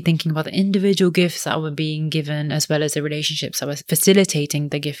actually thinking about the individual gifts that were being given as well as the relationships that were facilitating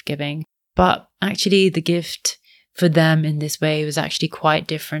the gift giving. But actually the gift for them in this way was actually quite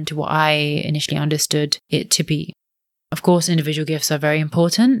different to what I initially understood it to be. Of course, individual gifts are very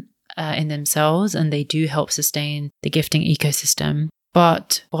important in themselves, and they do help sustain the gifting ecosystem.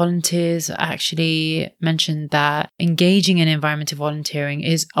 But volunteers actually mentioned that engaging in environmental volunteering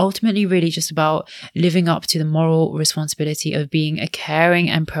is ultimately really just about living up to the moral responsibility of being a caring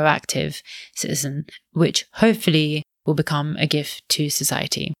and proactive citizen, which hopefully will become a gift to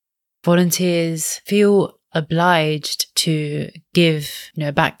society. Volunteers feel obliged to give,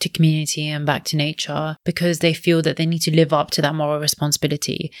 back to community and back to nature because they feel that they need to live up to that moral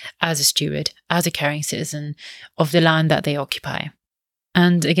responsibility as a steward, as a caring citizen of the land that they occupy.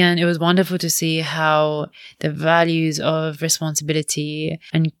 And again, it was wonderful to see how the values of responsibility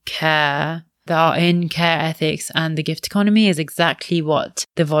and care that are in care ethics and the gift economy is exactly what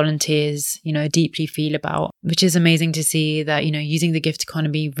the volunteers, deeply feel about, which is amazing to see that, using the gift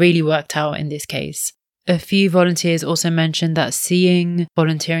economy really worked out in this case. A few volunteers also mentioned that seeing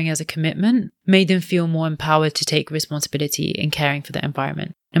volunteering as a commitment made them feel more empowered to take responsibility in caring for the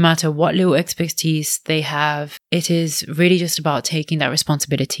environment. No matter what little expertise they have, it is really just about taking that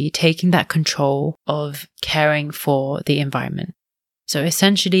responsibility, taking that control of caring for the environment. So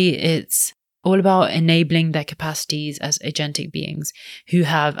essentially, it's all about enabling their capacities as agentic beings who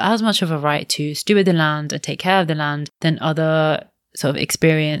have as much of a right to steward the land and take care of the land than other sort of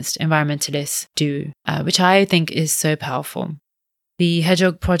experienced environmentalists do, which I think is so powerful. The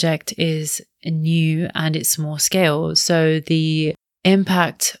Hedgehog project is new and it's small scale, so the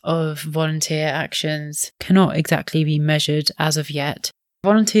impact of volunteer actions cannot exactly be measured as of yet.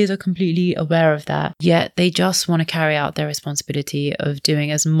 Volunteers are completely aware of that, yet they just want to carry out their responsibility of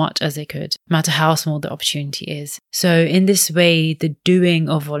doing as much as they could, no matter how small the opportunity is. So in this way, the doing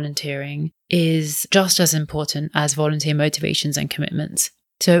of volunteering is just as important as volunteer motivations and commitments.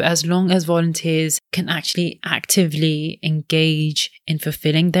 So as long as volunteers can actually actively engage in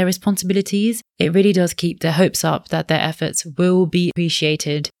fulfilling their responsibilities, it really does keep their hopes up that their efforts will be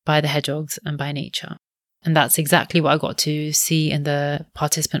appreciated by the hedgehogs and by nature. And that's exactly what I got to see in the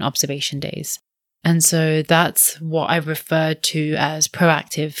participant observation days. And so that's what I referred to as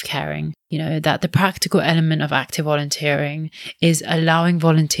proactive caring. That the practical element of active volunteering is allowing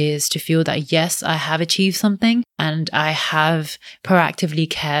volunteers to feel that, yes, I have achieved something and I have proactively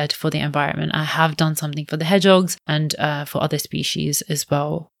cared for the environment. I have done something for the hedgehogs and for other species as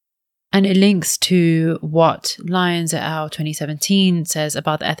well. And it links to what Lyons et al. 2017 says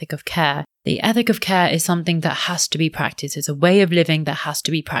about the ethic of care. The ethic of care is something that has to be practiced. It's a way of living that has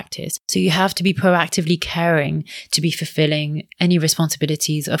to be practiced. So you have to be proactively caring to be fulfilling any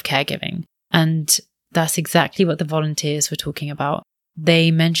responsibilities of caregiving. And that's exactly what the volunteers were talking about.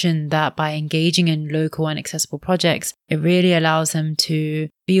 They mentioned that by engaging in local and accessible projects, it really allows them to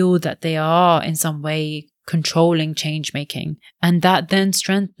feel that they are in some way controlling change making. And that then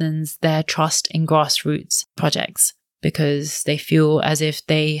strengthens their trust in grassroots projects, because they feel as if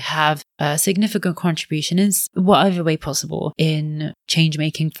they have a significant contribution in whatever way possible in change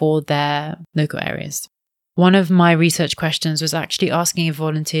making for their local areas. One of my research questions was actually asking if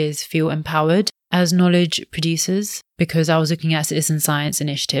volunteers feel empowered as knowledge producers, because I was looking at citizen science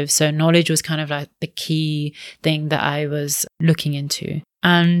initiatives. So knowledge was kind of like the key thing that I was looking into.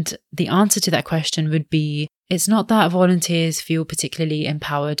 And the answer to that question would be It's not that volunteers feel particularly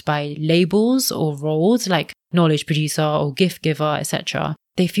empowered by labels or roles like knowledge producer or gift giver, etc.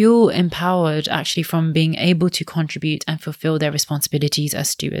 They feel empowered actually from being able to contribute and fulfill their responsibilities as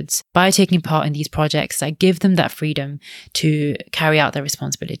stewards by taking part in these projects that give them that freedom to carry out their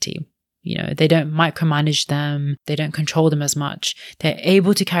responsibility. They don't micromanage them. They don't control them as much. They're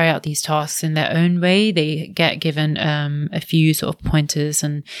able to carry out these tasks in their own way. They get given a few sort of pointers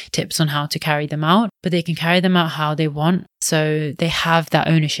and tips on how to carry them out, but they can carry them out how they want. So they have that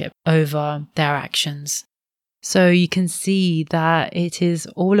ownership over their actions. So you can see that it is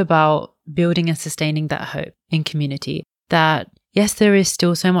all about building and sustaining that hope in community. That yes, there is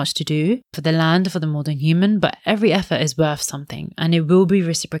still so much to do for the land, for the modern human, but every effort is worth something and it will be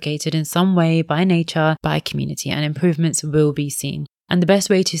reciprocated in some way by nature, by community, and improvements will be seen. And the best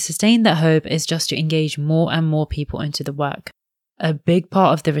way to sustain that hope is just to engage more and more people into the work. A big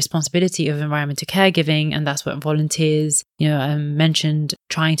part of the responsibility of environmental caregiving, and that's what volunteers, mentioned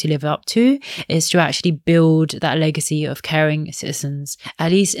trying to live up to, is to actually build that legacy of caring citizens,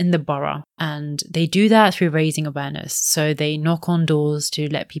 at least in the borough. And they do that through raising awareness. So they knock on doors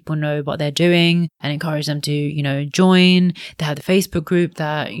to let people know what they're doing and encourage them to, join. They have the Facebook group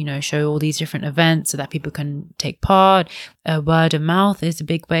that, show all these different events so that people can take part. Word of mouth is a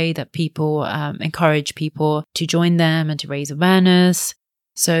big way that people encourage people to join them and to raise awareness.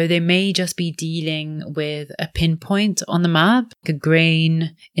 So they may just be dealing with a pinpoint on the map, like a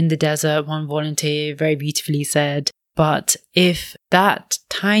grain in the desert, one volunteer very beautifully said. But if that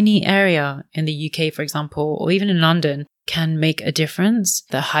tiny area in the UK, for example, or even in London, can make a difference,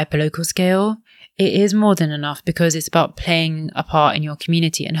 the hyperlocal scale, it is more than enough because it's about playing a part in your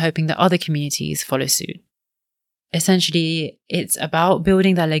community and hoping that other communities follow suit. Essentially, it's about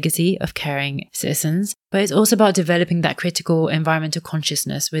building that legacy of caring citizens, but it's also about developing that critical environmental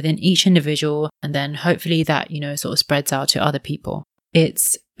consciousness within each individual, and then hopefully that, sort of spreads out to other people.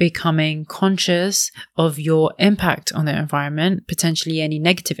 It's becoming conscious of your impact on the environment, potentially any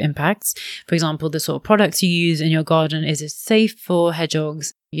negative impacts. For example, the sort of products you use in your garden, is it safe for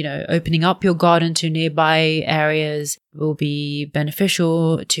hedgehogs? Opening up your garden to nearby areas will be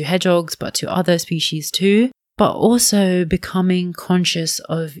beneficial to hedgehogs, but to other species too. But also becoming conscious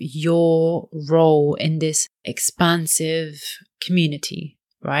of your role in this expansive community,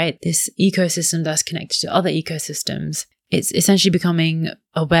 right? This ecosystem that's connected to other ecosystems. It's essentially becoming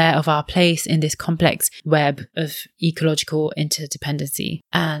aware of our place in this complex web of ecological interdependency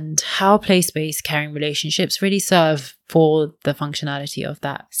and how place-based caring relationships really serve for the functionality of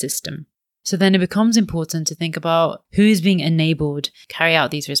that system. So then it becomes important to think about who's being enabled to carry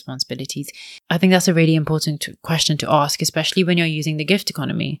out these responsibilities. I think that's a really important question to ask, especially when you're using the gift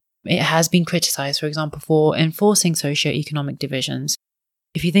economy. It has been criticized, for example, for enforcing socioeconomic divisions.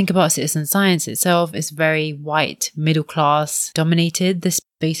 If you think about citizen science itself, it's very white, middle class dominated, the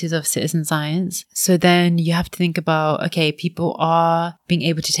spaces of citizen science. So then you have to think about, okay, people are being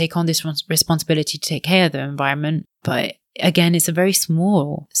able to take on this responsibility to take care of the environment, but again, it's a very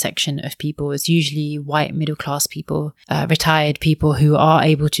small section of people. It's usually white middle class people, retired people who are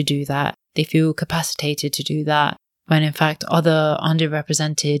able to do that. They feel capacitated to do that, when in fact other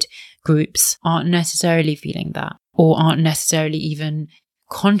underrepresented groups aren't necessarily feeling that, or aren't necessarily even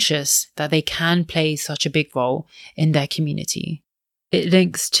conscious that they can play such a big role in their community. It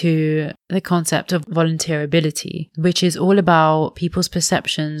links to the concept of volunteerability, which is all about people's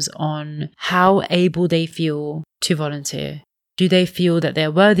perceptions on how able they feel to volunteer. Do they feel that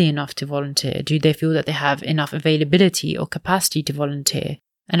they're worthy enough to volunteer? Do they feel that they have enough availability or capacity to volunteer?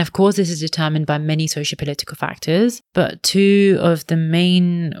 And of course, this is determined by many socio-political factors, but two of the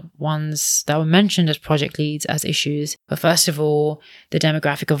main ones that were mentioned as project leads as issues were, first of all, the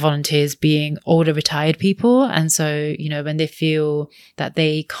demographic of volunteers being older retired people. And so, when they feel that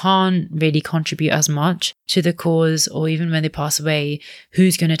they can't really contribute as much to the cause, or even when they pass away,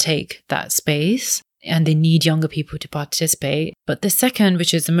 who's going to take that space? And they need younger people to participate. But the second,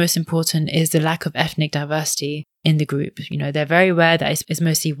 which is the most important, is the lack of ethnic diversity in the group. They're very aware that it's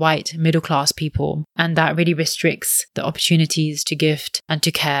mostly white, middle-class people, and that really restricts the opportunities to gift and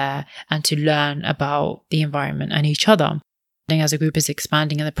to care and to learn about the environment and each other. As a group is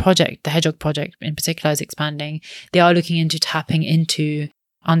expanding, and the Hedgehog Project in particular is expanding, they are looking into tapping into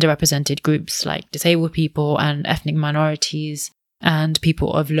underrepresented groups like disabled people and ethnic minorities and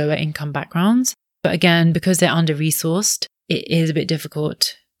people of lower income backgrounds. But again, because they're under-resourced, it is a bit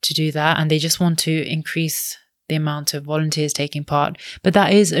difficult to do that, and they just want to increase the amount of volunteers taking part. But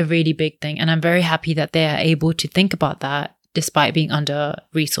that is a really big thing, and I'm very happy that they are able to think about that despite being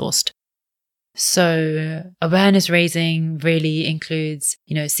under-resourced. So awareness raising really includes,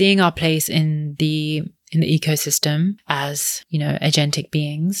 seeing our place in the ecosystem as, agentic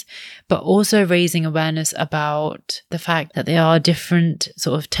beings, but also raising awareness about the fact that there are different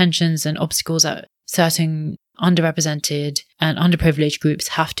sort of tensions and obstacles that certain underrepresented and underprivileged groups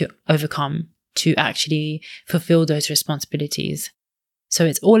have to overcome to actually fulfill those responsibilities. So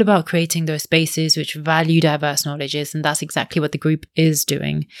it's all about creating those spaces which value diverse knowledges, and that's exactly what the group is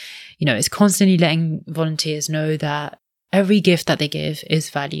doing. It's constantly letting volunteers know that every gift that they give is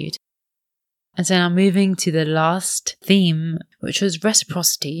valued. And so now moving to the last theme, which was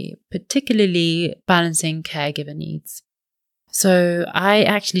reciprocity, particularly balancing caregiver needs. So I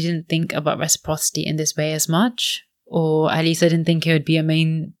actually didn't think about reciprocity in this way as much, or at least I didn't think it would be a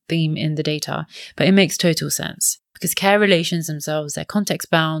main theme in the data, but it makes total sense. Because care relations themselves, they're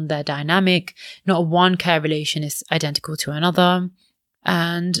context-bound, they're dynamic. Not one care relation is identical to another.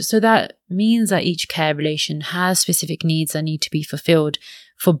 And so that means that each care relation has specific needs that need to be fulfilled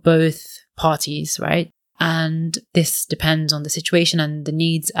for both parties, right? And this depends on the situation and the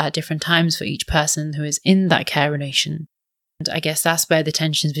needs at different times for each person who is in that care relation. And I guess that's where the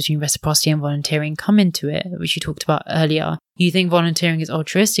tensions between reciprocity and volunteering come into it, which you talked about earlier. You think volunteering is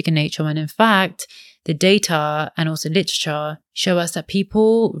altruistic in nature, when in fact, the data and also literature show us that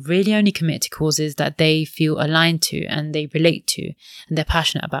people really only commit to causes that they feel aligned to and they relate to and they're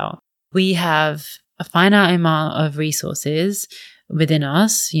passionate about. We have a finite amount of resources within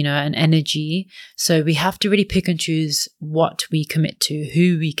us, and energy. So we have to really pick and choose what we commit to,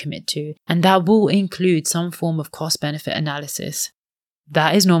 who we commit to. And that will include some form of cost-benefit analysis.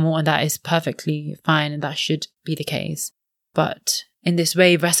 That is normal and that is perfectly fine and that should be the case. But in this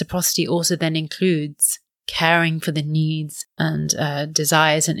way, reciprocity also then includes caring for the needs and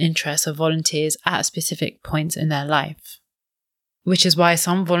desires and interests of volunteers at specific points in their life. Which is why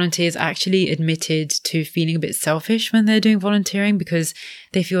some volunteers actually admitted to feeling a bit selfish when they're doing volunteering, because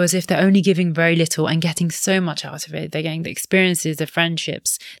they feel as if they're only giving very little and getting so much out of it. They're getting the experiences, the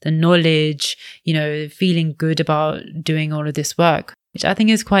friendships, the knowledge, feeling good about doing all of this work. Which I think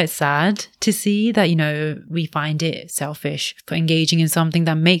is quite sad to see that, we find it selfish for engaging in something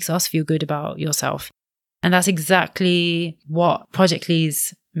that makes us feel good about yourself. And that's exactly what Project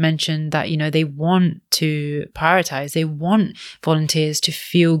Leads mentioned, that, they want to prioritize. They want volunteers to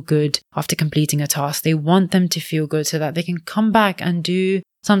feel good after completing a task. They want them to feel good so that they can come back and do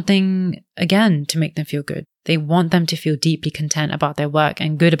something again to make them feel good. They want them to feel deeply content about their work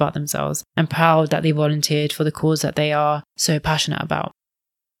and good about themselves and proud that they volunteered for the cause that they are so passionate about.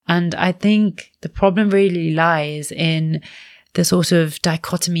 And I think the problem really lies in the sort of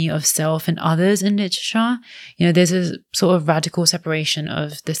dichotomy of self and others in literature. There's a sort of radical separation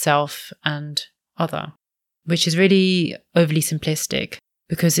of the self and other, which is really overly simplistic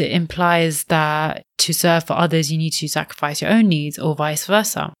because it implies that to serve for others, you need to sacrifice your own needs or vice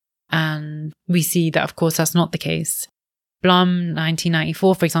versa. And we see that, of course, that's not the case. Blum,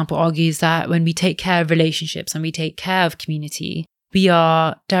 1994, for example, argues that when we take care of relationships and we take care of community, we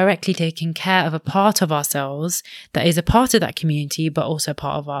are directly taking care of a part of ourselves that is a part of that community, but also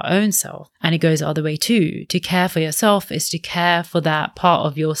part of our own self. And it goes the other way too. To care for yourself is to care for that part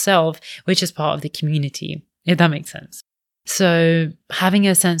of yourself, which is part of the community, if that makes sense. So having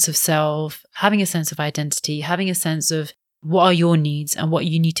a sense of self, having a sense of identity, having a sense of what are your needs and what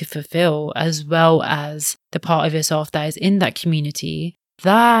you need to fulfill, as well as the part of yourself that is in that community,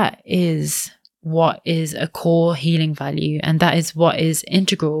 that is what is a core healing value. And that is what is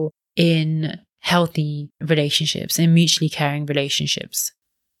integral in healthy relationships, in mutually caring relationships,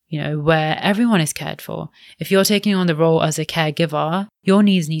 where everyone is cared for. If you're taking on the role as a caregiver, your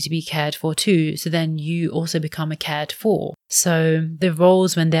needs need to be cared for too. So then you also become a cared for. So the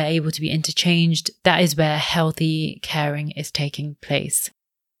roles, when they're able to be interchanged, that is where healthy caring is taking place.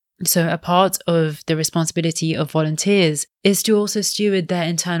 So a part of the responsibility of volunteers is to also steward their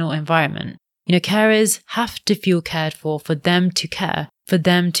internal environment. Carers have to feel cared for them to care, for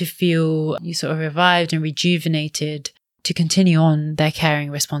them to feel sort of revived and rejuvenated to continue on their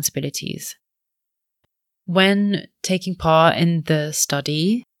caring responsibilities. When taking part in the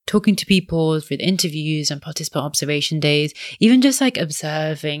study, talking to people with interviews and participant observation days, even just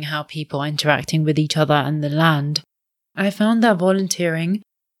observing how people are interacting with each other and the land, I found that volunteering,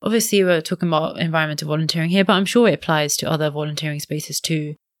 obviously we're talking about environmental volunteering here, but I'm sure it applies to other volunteering spaces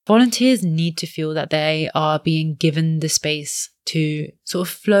too. Volunteers need to feel that they are being given the space to sort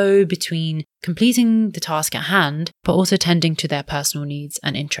of flow between completing the task at hand, but also tending to their personal needs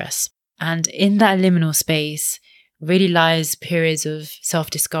and interests. And in that liminal space really lies periods of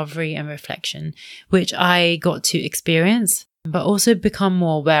self-discovery and reflection, which I got to experience, but also become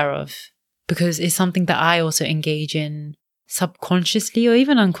more aware of because it's something that I also engage in subconsciously or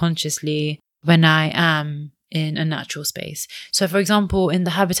even unconsciously when I am in a natural space. So for example, in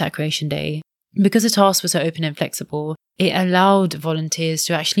the habitat creation day, because the tasks were so open and flexible, it allowed volunteers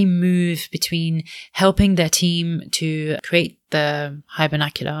to actually move between helping their team to create the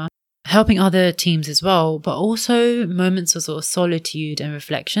hibernacular, helping other teams as well, but also moments of sort of solitude and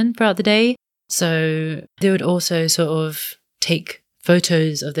reflection throughout the day. So they would also sort of take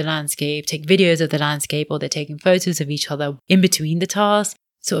photos of the landscape, take videos of the landscape, or they're taking photos of each other in between the tasks,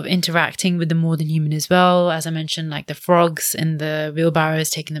 sort of interacting with the more than human as well. As I mentioned, like the frogs in the wheelbarrows,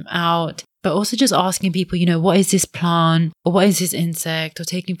 taking them out, but also just asking people, what is this plant or what is this insect, or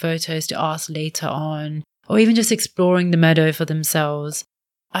taking photos to ask later on, or even just exploring the meadow for themselves.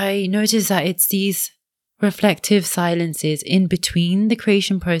 I noticed that it's these reflective silences in between the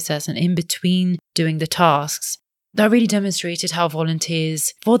creation process and in between doing the tasks that really demonstrated how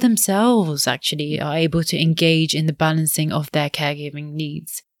volunteers for themselves actually are able to engage in the balancing of their caregiving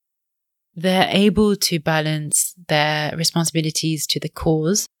needs. They're able to balance their responsibilities to the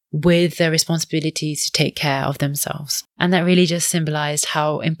cause with their responsibilities to take care of themselves. And that really just symbolized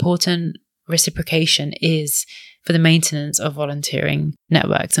how important reciprocation is for the maintenance of volunteering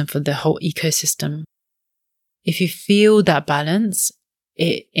networks and for the whole ecosystem. If you feel that balance,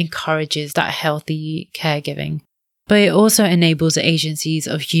 it encourages that healthy caregiving. But it also enables the agencies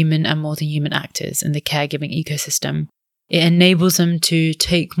of human and more than human actors in the caregiving ecosystem. It enables them to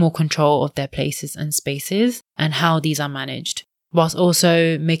take more control of their places and spaces and how these are managed, whilst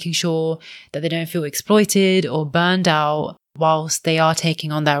also making sure that they don't feel exploited or burned out whilst they are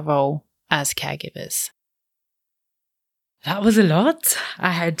taking on that role as caregivers. That was a lot.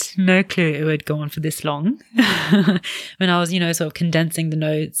 I had no clue it would go on for this long. When I was, sort of condensing the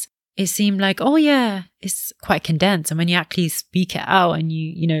notes, it seemed like, oh yeah, it's quite condensed. And when you actually speak it out and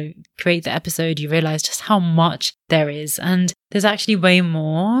you create the episode, you realize just how much there is. And there's actually way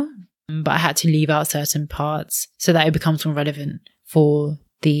more, but I had to leave out certain parts so that it becomes more relevant for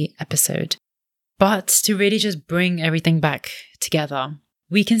the episode. But to really just bring everything back together,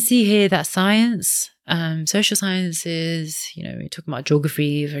 we can see here that science, social sciences, we're talking about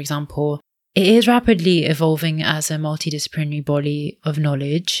geography, for example, it is rapidly evolving as a multidisciplinary body of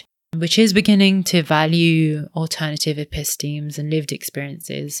knowledge, which is beginning to value alternative epistemes and lived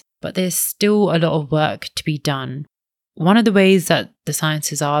experiences, but there's still a lot of work to be done. One of the ways that the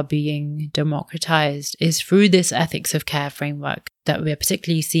sciences are being democratized is through this ethics of care framework that we're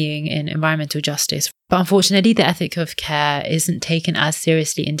particularly seeing in environmental justice. But unfortunately, the ethic of care isn't taken as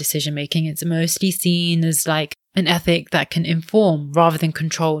seriously in decision making. It's mostly seen as like an ethic that can inform rather than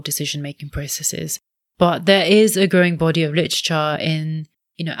control decision making processes. But there is a growing body of literature in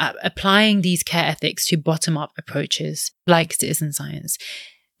applying these care ethics to bottom-up approaches like citizen science.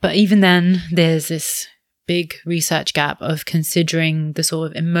 But even then, there's this big research gap of considering the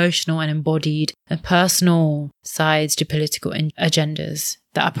sort of emotional and embodied and personal sides to political agendas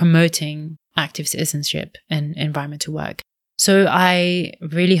that are promoting active citizenship and environmental work. So I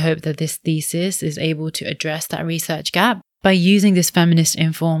really hope that this thesis is able to address that research gap by using this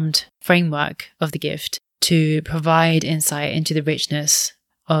feminist-informed framework of the gift to provide insight into the richness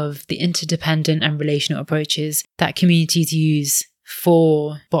of the interdependent and relational approaches that communities use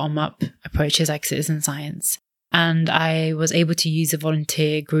for bottom-up approaches like citizen science. And I was able to use a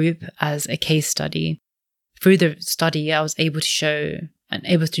volunteer group as a case study. Through the study, I was able to show and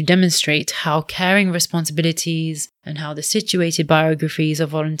able to demonstrate how caring responsibilities and how the situated biographies of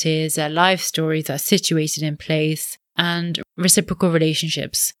volunteers, their life stories are situated in place, and reciprocal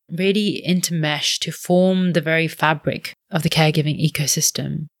relationships really intermesh to form the very fabric of the caregiving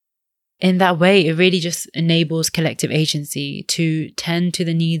ecosystem. In that way, it really just enables collective agency to tend to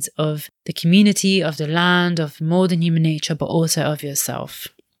the needs of the community, of the land, of more than human nature, but also of yourself.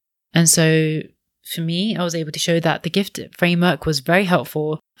 And so for me, I was able to show that the gift framework was very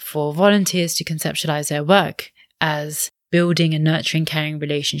helpful for volunteers to conceptualize their work as building and nurturing caring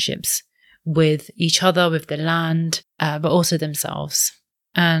relationships with each other, with the land, but also themselves.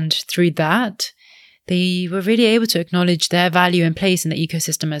 And through that, they were really able to acknowledge their value and place in the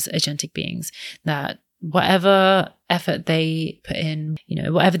ecosystem as agentic beings, that whatever effort they put in,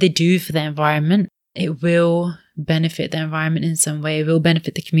 whatever they do for the environment, it will benefit the environment in some way, it will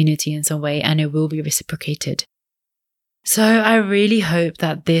benefit the community in some way, and it will be reciprocated. So I really hope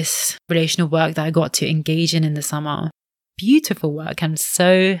that this relational work that I got to engage in the summer, beautiful work, I'm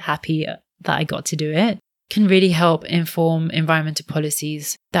so happy that I got to do it, can really help inform environmental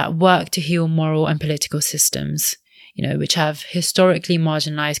policies that work to heal moral and political systems, which have historically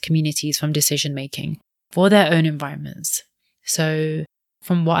marginalized communities from decision making for their own environments. So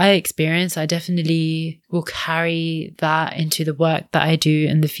from what I experienced, I definitely will carry that into the work that I do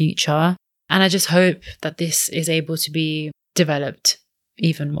in the future. And I just hope that this is able to be developed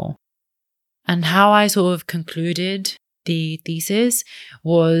even more. And how I sort of concluded the thesis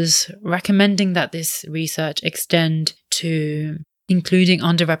was recommending that this research extend to including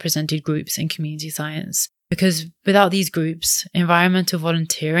underrepresented groups in community science. Because without these groups, environmental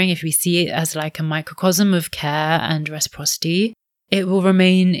volunteering, if we see it as like a microcosm of care and reciprocity, it will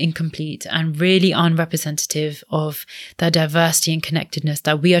remain incomplete and really unrepresentative of the diversity and connectedness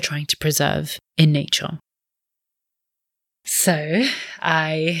that we are trying to preserve in nature. So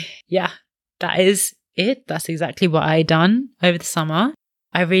that is it. That's exactly what I done over the summer.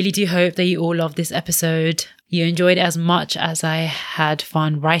 I really do hope that you all loved this episode. You enjoyed it as much as I had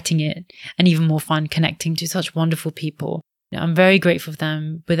fun writing it, and even more fun connecting to such wonderful people. I'm very grateful for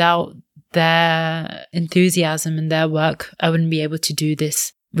them. Without their enthusiasm and their work, I wouldn't be able to do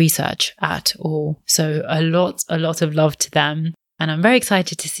this research at all. So a lot of love to them. And I'm very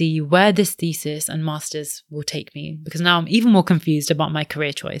excited to see where this thesis and master's will take me, because now I'm even more confused about my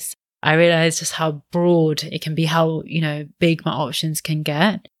career choice. I realize just how broad it can be, how, big my options can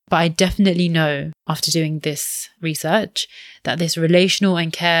get. But I definitely know after doing this research that this relational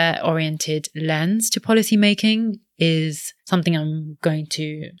and care-oriented lens to policymaking is something I'm going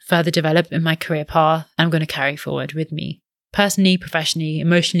to further develop in my career path. I'm going to carry forward with me, personally, professionally,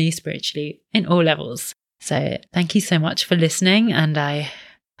 emotionally, spiritually, in all levels. So thank you so much for listening, and I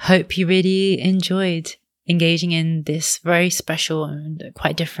hope you really enjoyed engaging in this very special and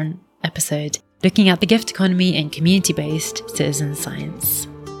quite different episode, looking at the gift economy in community-based citizen science.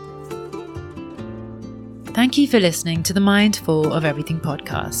 Thank you for listening to the Mindful of Everything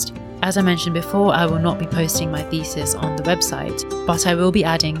podcast. As I mentioned before, I will not be posting my thesis on the website, but I will be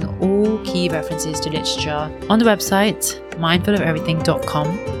adding all key references to literature on the website,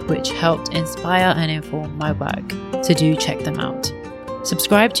 mindfuloferything.com, which helped inspire and inform my work. So do check them out.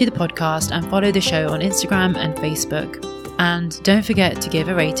 Subscribe to the podcast and follow the show on Instagram and Facebook. And don't forget to give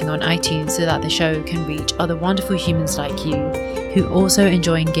a rating on iTunes so that the show can reach other wonderful humans like you who also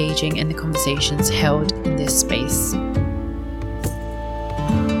enjoy engaging in the conversations held in this space.